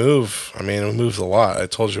 we would move. I mean, we moved a lot. I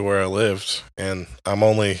told you where I lived, and I'm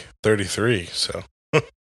only 33, so.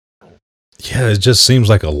 Yeah, it just seems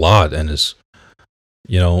like a lot, and it's,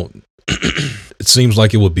 it seems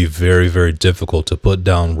like it would be very, very difficult to put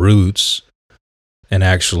down roots and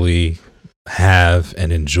actually have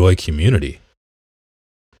and enjoy community.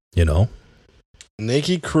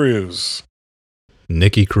 Nicky Cruz.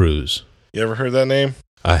 Nicky Cruz. You ever heard that name?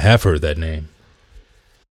 I have heard that name.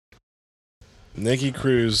 Nicky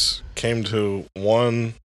Cruz came to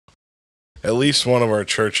at least one of our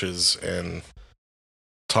churches and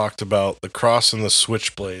talked about The Cross and the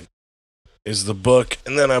Switchblade is the book,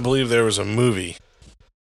 and then I believe there was a movie,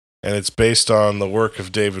 and it's based on the work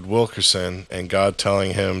of David Wilkerson and God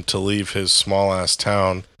telling him to leave his small-ass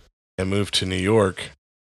town and move to New York,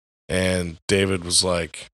 and David was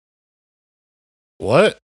like,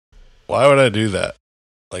 what? Why would I do that?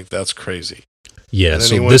 Like, that's crazy. Yeah, and then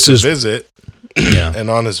so he went this to is visit, yeah. And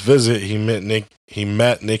on his visit, he met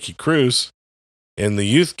Nicky Cruz in the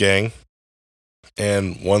youth gang,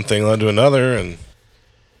 and one thing led to another, and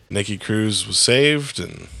Nicky Cruz was saved,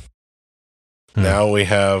 and now we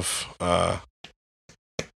have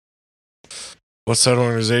what's that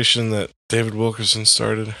organization that David Wilkerson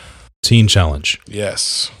started? Teen Challenge.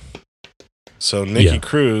 Yes. So Nicky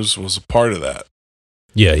Cruz was a part of that.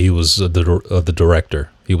 Yeah, he was the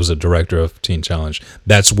director. He was a director of Teen Challenge.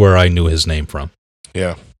 That's where I knew his name from.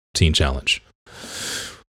 Yeah. Teen Challenge.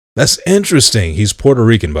 That's interesting. He's Puerto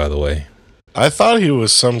Rican, by the way. I thought he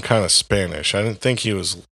was some kind of Spanish. I didn't think he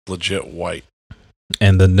was legit white.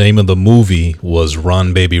 And the name of the movie was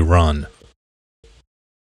Run, Baby, Run.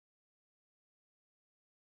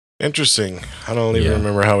 Interesting. I don't even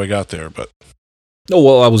remember how we got there, but... Oh,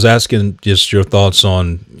 well, I was asking just your thoughts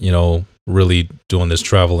on, really doing this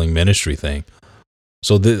traveling ministry thing.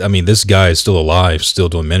 So, this guy is still alive, still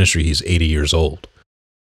doing ministry. He's 80 years old.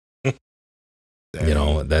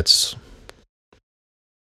 That's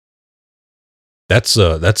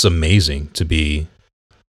amazing to be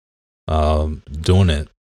doing it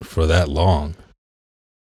for that long.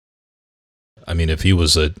 I mean, if he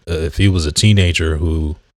was a teenager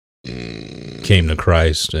who came to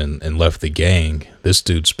Christ and left the gang, this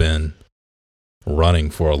dude's been running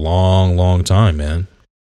for a long, long time, man.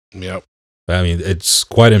 Yep. I mean, it's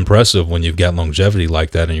quite impressive when you've got longevity like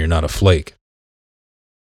that and you're not a flake.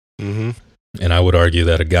 Mm-hmm. And I would argue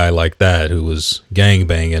that a guy like that who was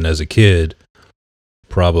gangbanging as a kid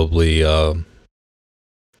probably isn't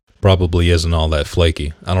all that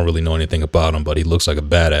flaky. I don't really know anything about him, but he looks like a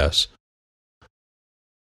badass.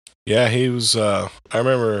 Yeah, he was. I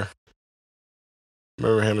remember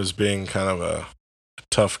him as being kind of a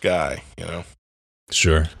tough guy,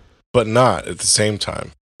 Sure. But not at the same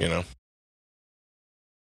time,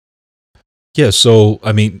 Yeah, so,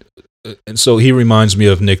 and so he reminds me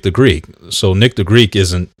of Nick the Greek. So Nick the Greek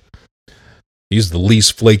he's the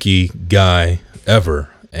least flaky guy ever.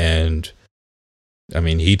 And,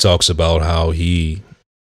 he talks about how he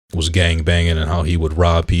was gangbanging and how he would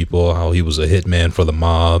rob people, how he was a hitman for the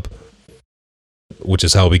mob, which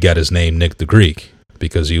is how we got his name, Nick the Greek,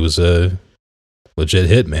 because he was a legit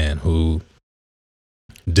hitman who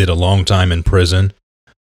did a long time in prison,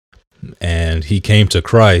 and he came to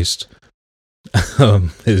Christ.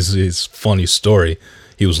 His funny story,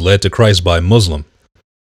 he was led to Christ by a Muslim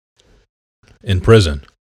in prison,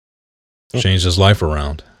 changed his life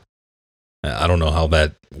around. I don't know how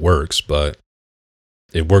that works, but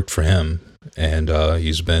it worked for him, and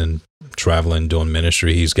he's been traveling, doing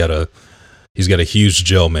ministry. He's got a huge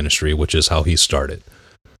jail ministry, which is how he started.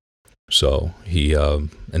 So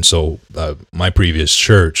my previous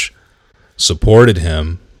church supported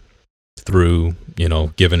him through,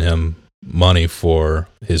 giving him money for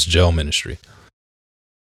his jail ministry.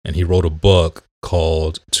 And he wrote a book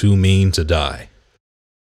called Too Mean to Die.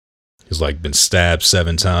 He's like been stabbed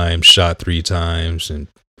 7 times, shot 3 times, and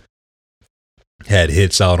had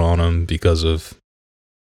hits out on him because of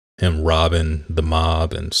him robbing the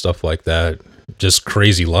mob and stuff like that. Just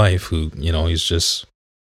crazy life. He's just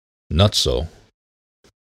nutso.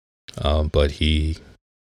 But he,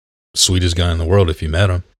 sweetest guy in the world if you met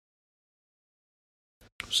him.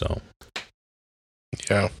 So,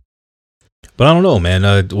 yeah. But I don't know,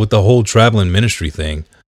 man. With the whole traveling ministry thing,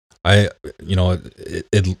 it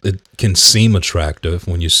can seem attractive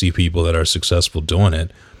when you see people that are successful doing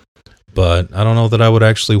it, but I don't know that I would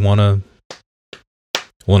actually want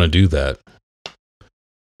to do that.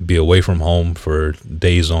 Be away from home for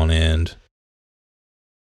days on end.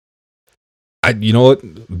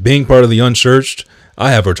 Being part of the unchurched,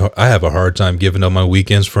 I have a hard time giving up my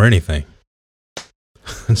weekends for anything.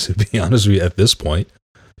 To be honest with you, at this point,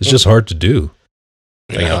 it's just hard to do.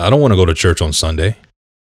 Yeah. I don't want to go to church on Sunday.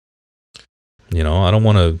 I don't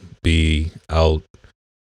want to be out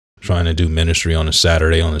trying to do ministry on a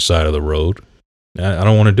Saturday on the side of the road. I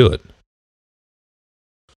don't want to do it.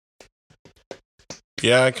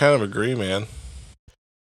 Yeah, I kind of agree, man.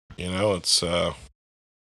 It's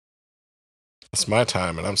my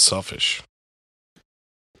time and I'm selfish.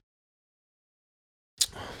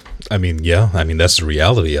 That's the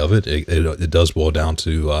reality of it. It does boil down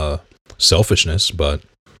to selfishness, but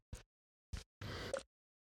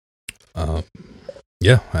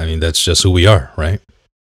that's just who we are, right?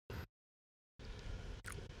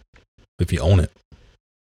 If you own it.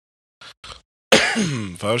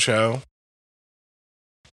 Faux show.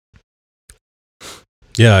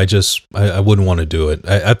 Yeah, I wouldn't want to do it.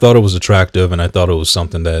 I thought it was attractive and I thought it was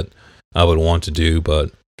something that I would want to do,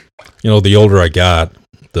 but the older I got,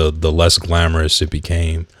 the less glamorous it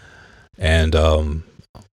became. And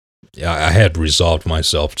I had resolved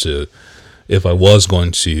myself to, if I was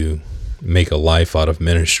going to make a life out of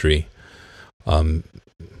ministry,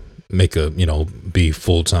 be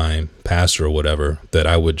full-time pastor or whatever, that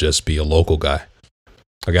I would just be a local guy.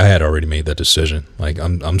 Like, I had already made that decision. Like,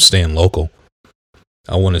 I'm staying local.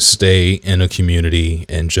 I want to stay in a community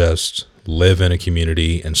and just live in a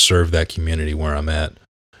community and serve that community where I'm at.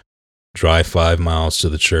 Drive 5 miles to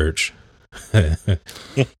the church and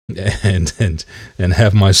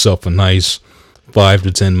have myself a nice 5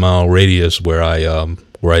 to 10 mile radius where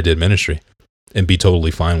I did ministry, and be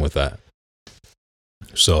totally fine with that.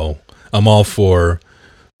 So I'm all for,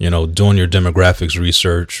 doing your demographics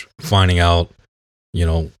research, finding out,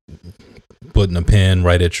 putting a pin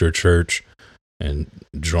right at your church and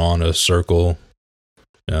drawing a circle,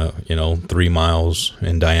 3 miles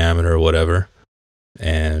in diameter or whatever,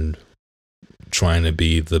 and trying to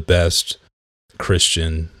be the best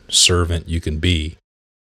Christian servant you can be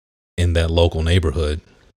in that local neighborhood.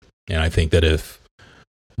 And I think that if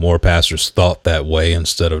more pastors thought that way,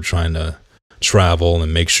 instead of trying to travel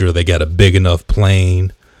and make sure they got a big enough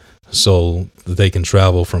plane so that they can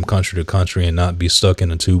travel from country to country and not be stuck in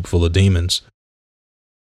a tube full of demons,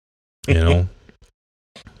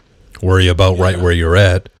 worry about right where you're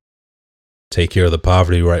at, take care of the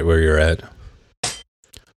poverty right where you're at.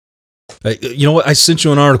 You know what? I sent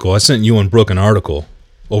you an article. I sent you and Brooke an article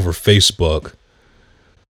over Facebook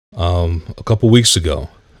a couple weeks ago.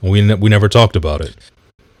 We never talked about it.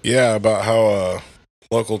 Yeah, about how a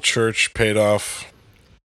local church paid off,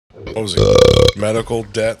 what was it, medical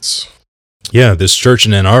debts. Yeah, this church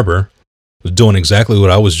in Ann Arbor was doing exactly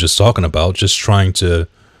what I was just talking about, just trying to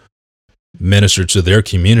minister to their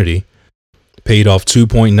community. Paid off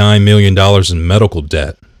 $2.9 million in medical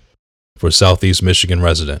debt for Southeast Michigan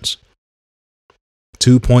residents.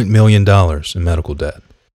 $2 million in medical debt.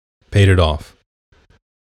 Paid it off.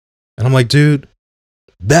 And I'm like, dude,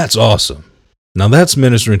 that's awesome. Now that's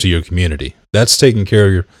ministering to your community. That's taking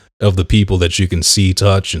care of the people that you can see,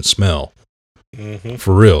 touch, and smell. Mm-hmm.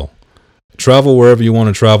 For real. Travel wherever you want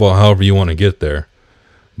to travel, however you want to get there.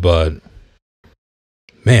 But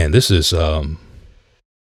man, this is awesome,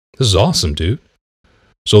 dude.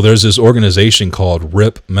 So there's this organization called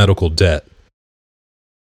RIP Medical Debt.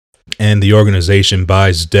 And the organization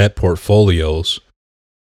buys debt portfolios,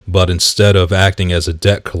 but instead of acting as a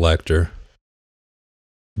debt collector,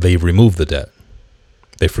 they remove the debt.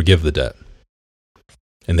 They forgive the debt.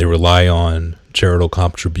 And they rely on charitable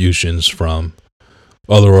contributions from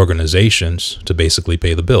other organizations to basically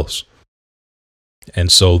pay the bills. And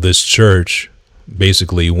so this church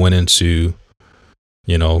basically went into,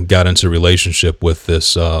 got into relationship with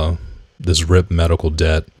this this RIP medical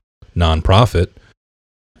debt nonprofit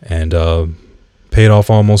and paid off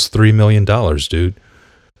almost $3 million, dude.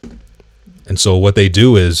 And so what they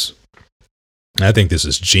do is, I think this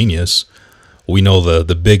is genius. We know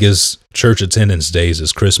the biggest church attendance days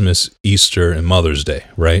is Christmas, Easter, and Mother's Day,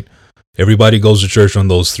 right? Everybody goes to church on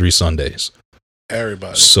those 3 Sundays.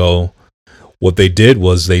 Everybody. So what they did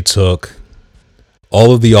was they took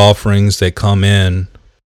all of the offerings that come in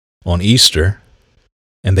on Easter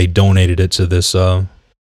and they donated it to this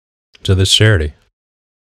charity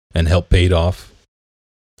and helped paid off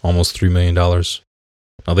almost $3 million.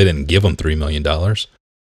 Now, they didn't give them $3 million,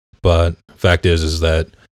 but fact is that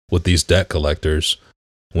with these debt collectors,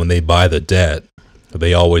 when they buy the debt,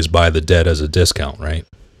 they always buy the debt as a discount, right?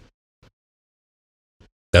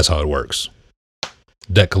 That's how it works.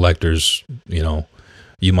 Debt collectors,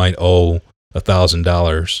 you might owe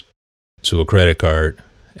 $1,000 to a credit card,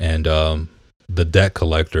 and the debt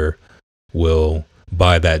collector will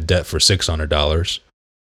buy that debt for $600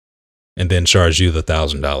 and then charge you the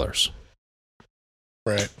 $1,000.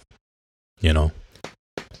 Right.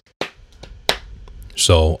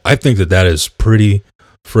 So I think that is pretty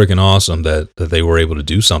freaking awesome that they were able to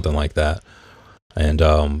do something like that, and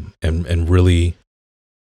really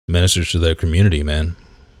minister to their community, man.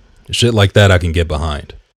 Shit like that I can get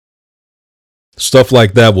behind. Stuff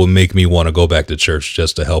like that will make me want to go back to church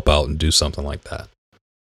just to help out and do something like that.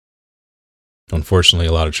 Unfortunately,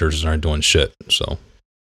 a lot of churches aren't doing shit, so.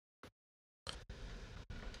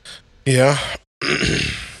 Yeah.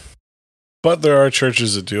 But there are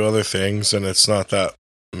churches that do other things, and it's not that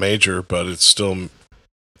major, but it's still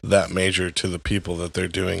that major to the people that they're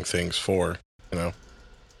doing things for,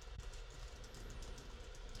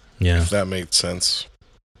 Yeah. If that made sense.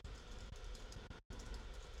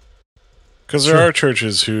 Because there are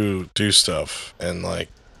churches who do stuff, and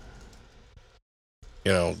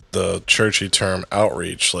the churchy term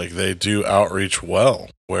outreach, they do outreach well,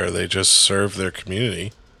 where they just serve their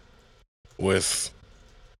community with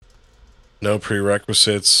no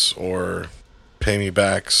prerequisites or pay me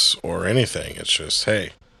backs or anything. It's just,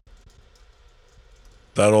 hey,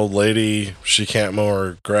 that old lady, she can't mow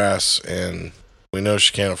her grass, and we know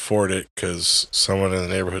she can't afford it because someone in the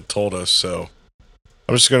neighborhood told us, so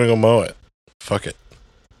I'm just going to go mow it. Fuck it.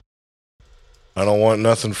 I don't want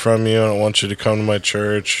nothing from you. I don't want you to come to my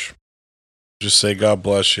church. Just say God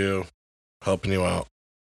bless you. Helping you out.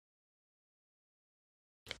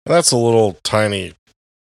 And that's a little tiny,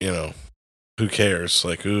 who cares?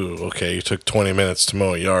 Ooh, okay, you took 20 minutes to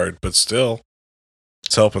mow a yard, but still,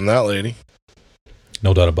 it's helping that lady.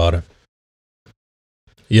 No doubt about it.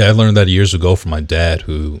 Yeah, I learned that years ago from my dad,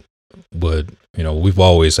 who would, we've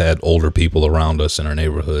always had older people around us in our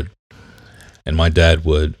neighborhood. And my dad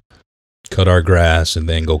would cut our grass and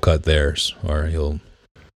then go cut theirs. Or he'll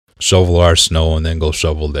shovel our snow and then go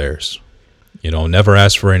shovel theirs. Never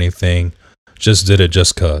asked for anything. Just did it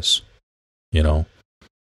just 'cause.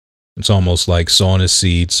 It's almost like sowing a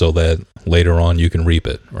seed so that later on you can reap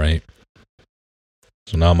it, right?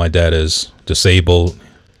 So now my dad is disabled.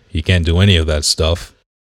 He can't do any of that stuff.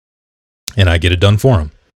 And I get it done for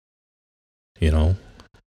him.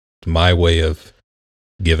 My way of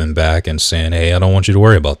giving back and saying, hey, I don't want you to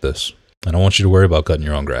worry about this. I don't want you to worry about cutting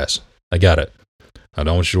your own grass. I got it. I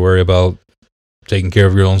don't want you to worry about taking care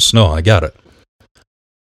of your own snow. I got it.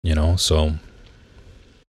 So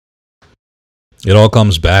it all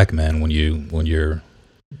comes back, man, when you're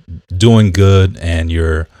doing good and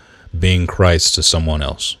you're being Christ to someone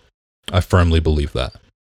else. I firmly believe that.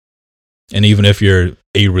 And even if you're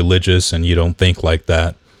a-religious and you don't think like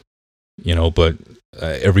that, but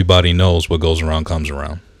everybody knows what goes around comes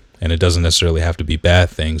around. And it doesn't necessarily have to be bad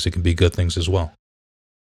things. It can be good things as well.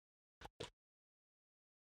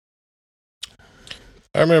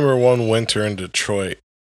 I remember one winter in Detroit,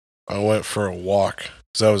 I went for a walk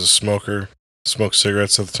because I was a smoker. Smoked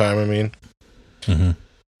cigarettes at the time, Mm-hmm.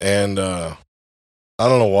 And I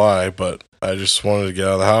don't know why, but I just wanted to get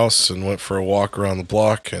out of the house and went for a walk around the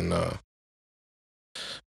block, and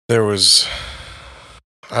there was,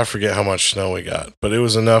 I forget how much snow we got, but it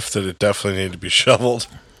was enough that it definitely needed to be shoveled,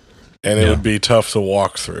 and it would be tough to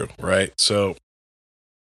walk through, right? So,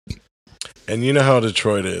 and you know how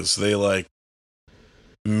Detroit is. They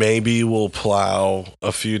maybe will plow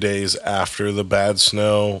a few days after the bad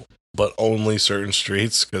snow, but only certain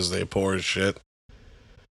streets because they pour as shit.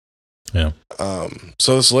 Yeah.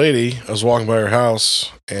 So this lady, I was walking by her house,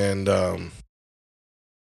 and I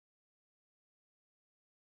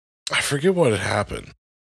forget what had happened.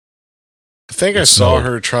 I think I saw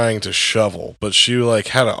her trying to shovel, but she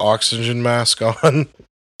had an oxygen mask on,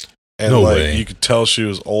 and no way. You could tell she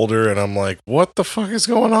was older, and I'm like, what the fuck is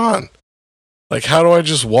going on? Like, how do I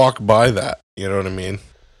just walk by that? You know what I mean?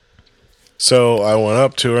 So I went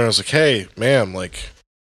up to her and I was like, hey, ma'am, like,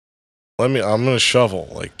 I'm going to shovel.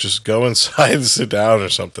 Like, just go inside and sit down or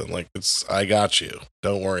something. Like, I got you.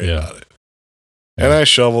 Don't worry about it. And I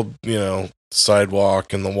shoveled,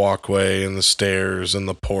 sidewalk and the walkway and the stairs and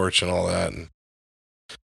the porch and all that. And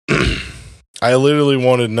I literally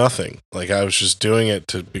wanted nothing. Like, I was just doing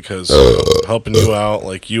it because I'm helping you out.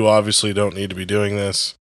 Like, you obviously don't need to be doing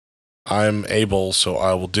this. I'm able, so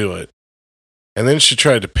I will do it. And then she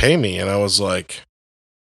tried to pay me, and I was like,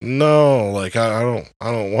 no, like, I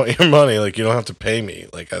don't want your money. Like, you don't have to pay me.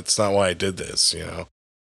 Like, that's not why I did this, And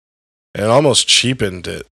it almost cheapened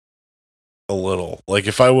it a little. Like,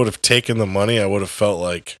 if I would have taken the money, I would have felt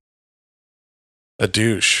like a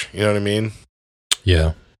douche. You know what I mean?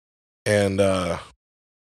 Yeah. And,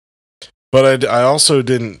 but I also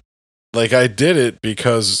didn't, like, I did it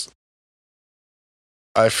because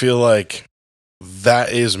I feel like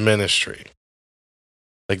that is ministry.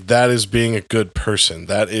 Like, that is being a good person.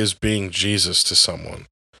 That is being Jesus to someone,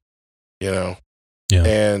 Yeah.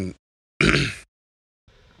 And,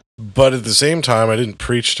 but at the same time, I didn't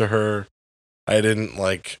preach to her. I didn't,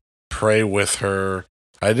 like, pray with her.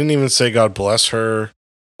 I didn't even say God bless her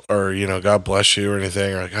or, God bless you or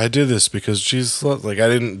anything. Or, like, I did this because Jesus loved. Like, I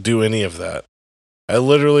didn't do any of that. I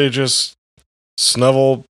literally just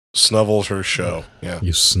snuggled her show. Yeah.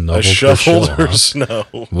 You snuggled I shuffled her, her huh? snow.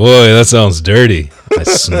 Boy, that sounds dirty. I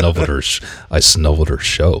snuggled her. I snuggled her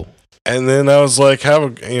show. And then I was like,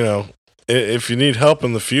 if you need help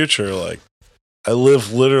in the future, like, I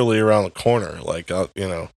live literally around the corner, like,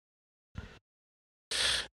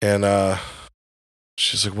 And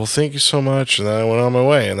she's like, well, thank you so much. And then I went on my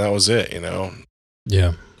way, and that was it,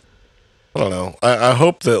 Yeah. I don't know. I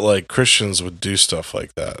hope that, like, Christians would do stuff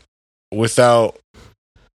like that without,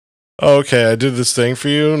 oh, okay, I did this thing for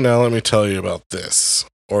you. Now let me tell you about this.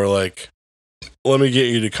 Or, like, let me get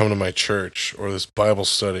you to come to my church or this Bible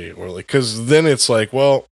study. Or, like, because then it's like,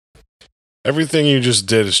 well, everything you just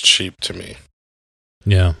did is cheap to me.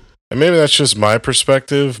 Yeah. And maybe that's just my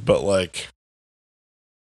perspective, but, like,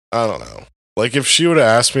 I don't know. Like, if she would have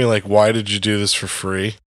asked me, like, why did you do this for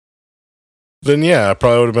free? Then, yeah, I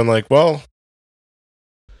probably would have been like, well,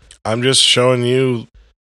 I'm just showing you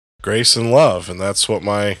grace and love, and that's what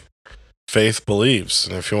my faith believes.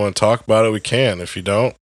 And if you want to talk about it, we can. If you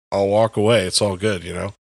don't, I'll walk away. It's all good,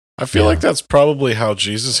 I feel like that's probably how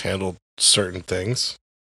Jesus handled certain things.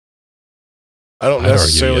 I don't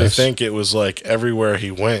necessarily think it was like everywhere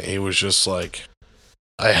he went, he was just like,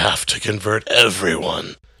 I have to convert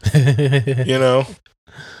everyone.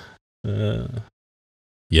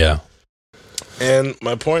 Yeah. And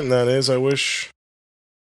my point in that is,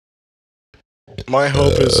 my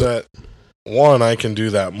hope is that, one, I can do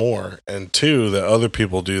that more, and two, that other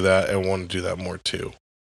people do that and want to do that more too,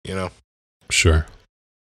 Sure.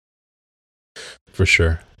 For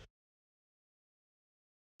sure.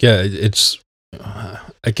 Yeah, it's,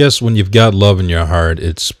 I guess when you've got love in your heart,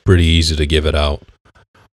 it's pretty easy to give it out.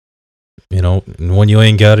 When you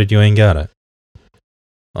ain't got it, you ain't got it.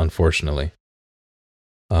 Unfortunately.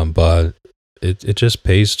 But it just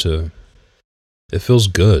pays to, it feels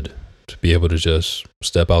good to be able to just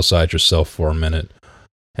step outside yourself for a minute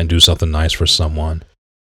and do something nice for someone.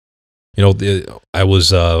 I think I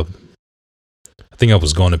was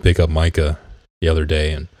going to pick up Micah the other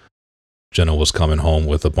day, and Jenna was coming home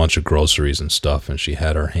with a bunch of groceries and stuff, and she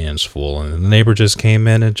had her hands full, and the neighbor just came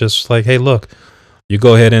in and just like, hey, look, you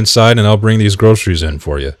go ahead inside and I'll bring these groceries in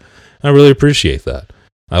for you. And I really appreciate that.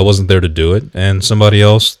 I wasn't there to do it, and somebody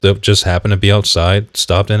else that just happened to be outside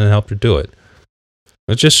stopped in and helped her do it.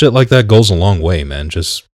 It's just shit like that goes a long way, man.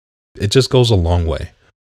 It just goes a long way.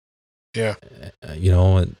 Yeah. It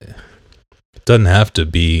doesn't have to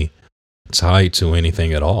be tied to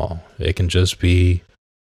anything at all. It can just be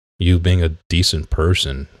you being a decent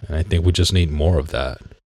person, and I think we just need more of that.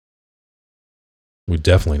 We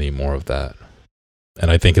definitely need more of that. And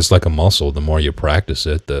I think it's like a muscle. The more you practice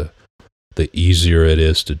it, the easier it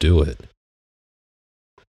is to do it.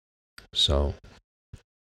 So,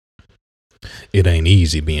 it ain't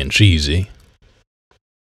easy being cheesy.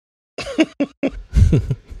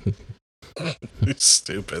 It's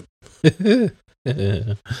stupid.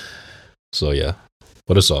 So, yeah.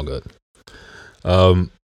 But it's all good.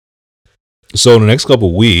 So, in the next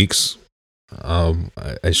couple weeks,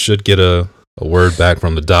 I should get a word back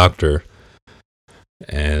from the doctor.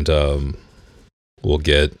 And we'll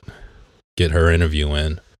get her interview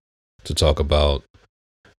in to talk about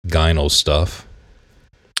gyno stuff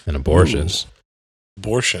and abortions. Ooh.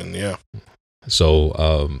 Abortion, yeah.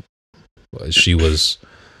 So she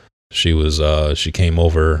came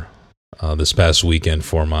over this past weekend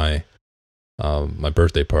for my my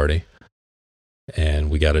birthday party, and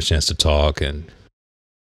we got a chance to talk, and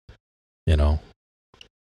you know,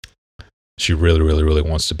 she really, really, really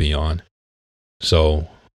wants to be on, so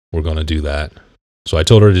we're gonna do that. So I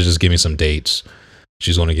told her to just give me some dates.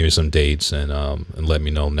 She's going to give me some dates and let me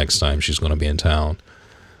know next time she's going to be in town,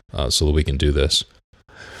 so that we can do this.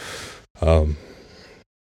 So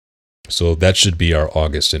that should be our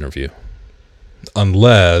August interview,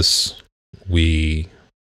 unless we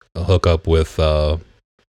hook up with your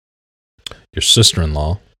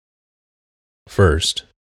sister-in-law first,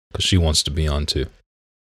 because she wants to be on too.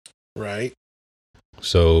 Right.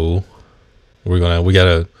 So we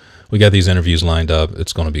got these interviews lined up.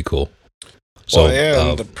 It's going to be cool. So,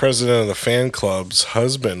 and the president of the fan club's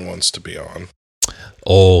husband wants to be on.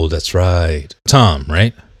 Oh, that's right. Tom,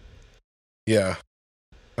 right? Yeah.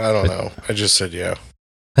 I don't know. I just said yeah.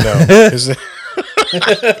 No.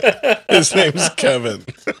 His name's Kevin.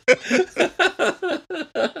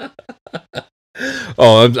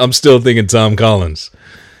 Oh, I'm still thinking Tom Collins.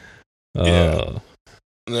 Yeah.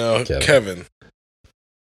 No, Kevin.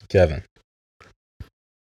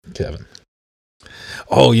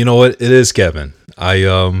 Oh, you know what? It is Kevin.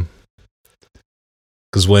 Because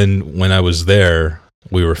when I was there,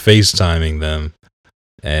 we were FaceTiming them,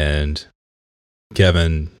 and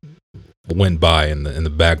Kevin went by in the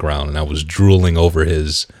background, and I was drooling over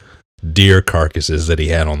his deer carcasses that he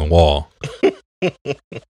had on the wall.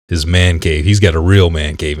 His man cave. He's got a real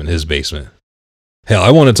man cave in his basement. Hell,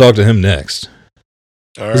 I want to talk to him next.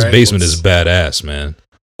 His basement is badass, man.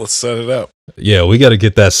 Let's set it up. Yeah, we got to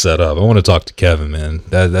get that set up. I want to talk to Kevin, man.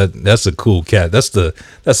 That's a cool cat. That's the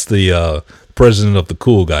president of the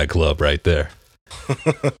cool guy club right there.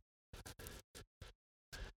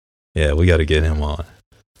 Yeah, we got to get him on.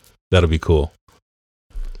 That'll be cool.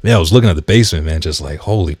 Yeah, I was looking at the basement, man, just like,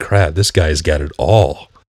 holy crap, this guy's got it all.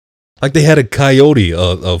 Like they had a coyote,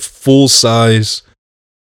 a full size.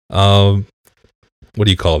 What do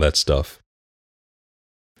you call that stuff?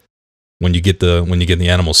 When you get the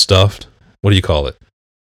animal stuffed, what do you call it?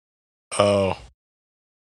 Oh,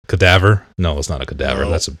 cadaver? No, it's not a cadaver.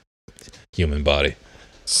 No. That's a human body.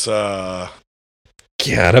 It's God,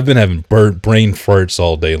 I've been having brain farts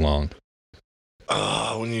all day long.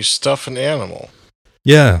 When you stuff an animal.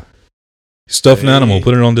 Yeah, stuff an animal,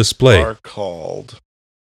 put it on display. Are called.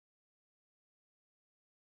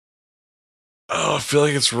 Oh, I feel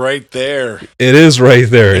like it's right there. It is right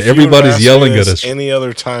there. If Everybody's yelling at us. Any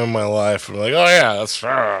other time in my life, I'm like, oh yeah, that's.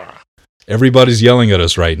 Everybody's yelling at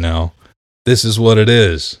us right now. This is what it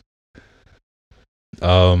is.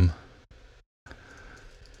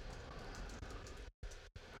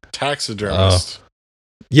 Taxidermist.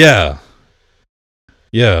 Yeah.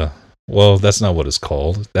 Well, that's not what it's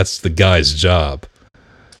called. That's the guy's job.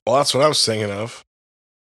 Well, that's what I was thinking of.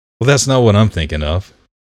 Well, that's not what I'm thinking of.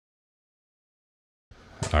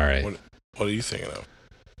 All right. What are you thinking of?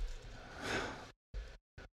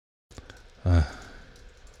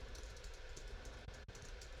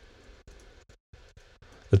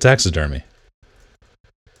 The taxidermy.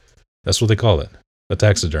 That's what they call it. The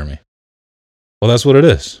taxidermy. Well, that's what it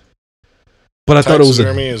is. But I thought it was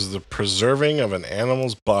taxidermy is the preserving of an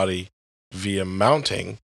animal's body via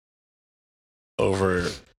mounting over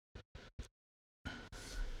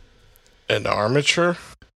an armature.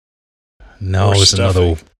 No, it's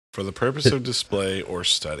another. For the purpose of display or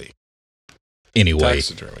study. Anyway.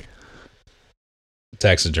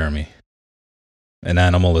 Taxidermy. An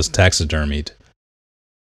animal is taxidermied.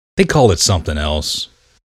 They call it something else.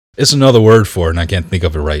 It's another word for it, and I can't think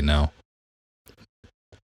of it right now.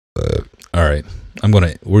 All right.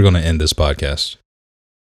 We're gonna end this podcast.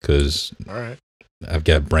 Because I've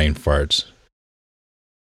got brain farts.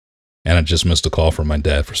 And I just missed a call from my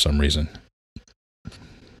dad for some reason.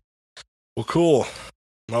 Well, cool.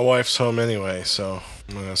 My wife's home anyway, so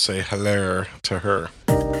I'm going to say hello to her.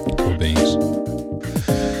 Cool beans. All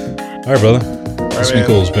right, brother. It's been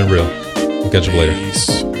cool. It's been real. We'll catch you later.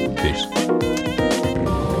 Peace.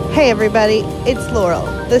 Hey, everybody. It's Laurel,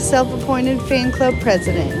 the self-appointed fan club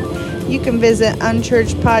president. You can visit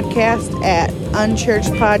Unchurched Podcast at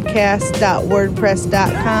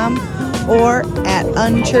unchurchedpodcast.wordpress.com or at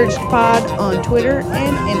unchurchedpod on Twitter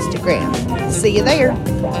and Instagram. See you there.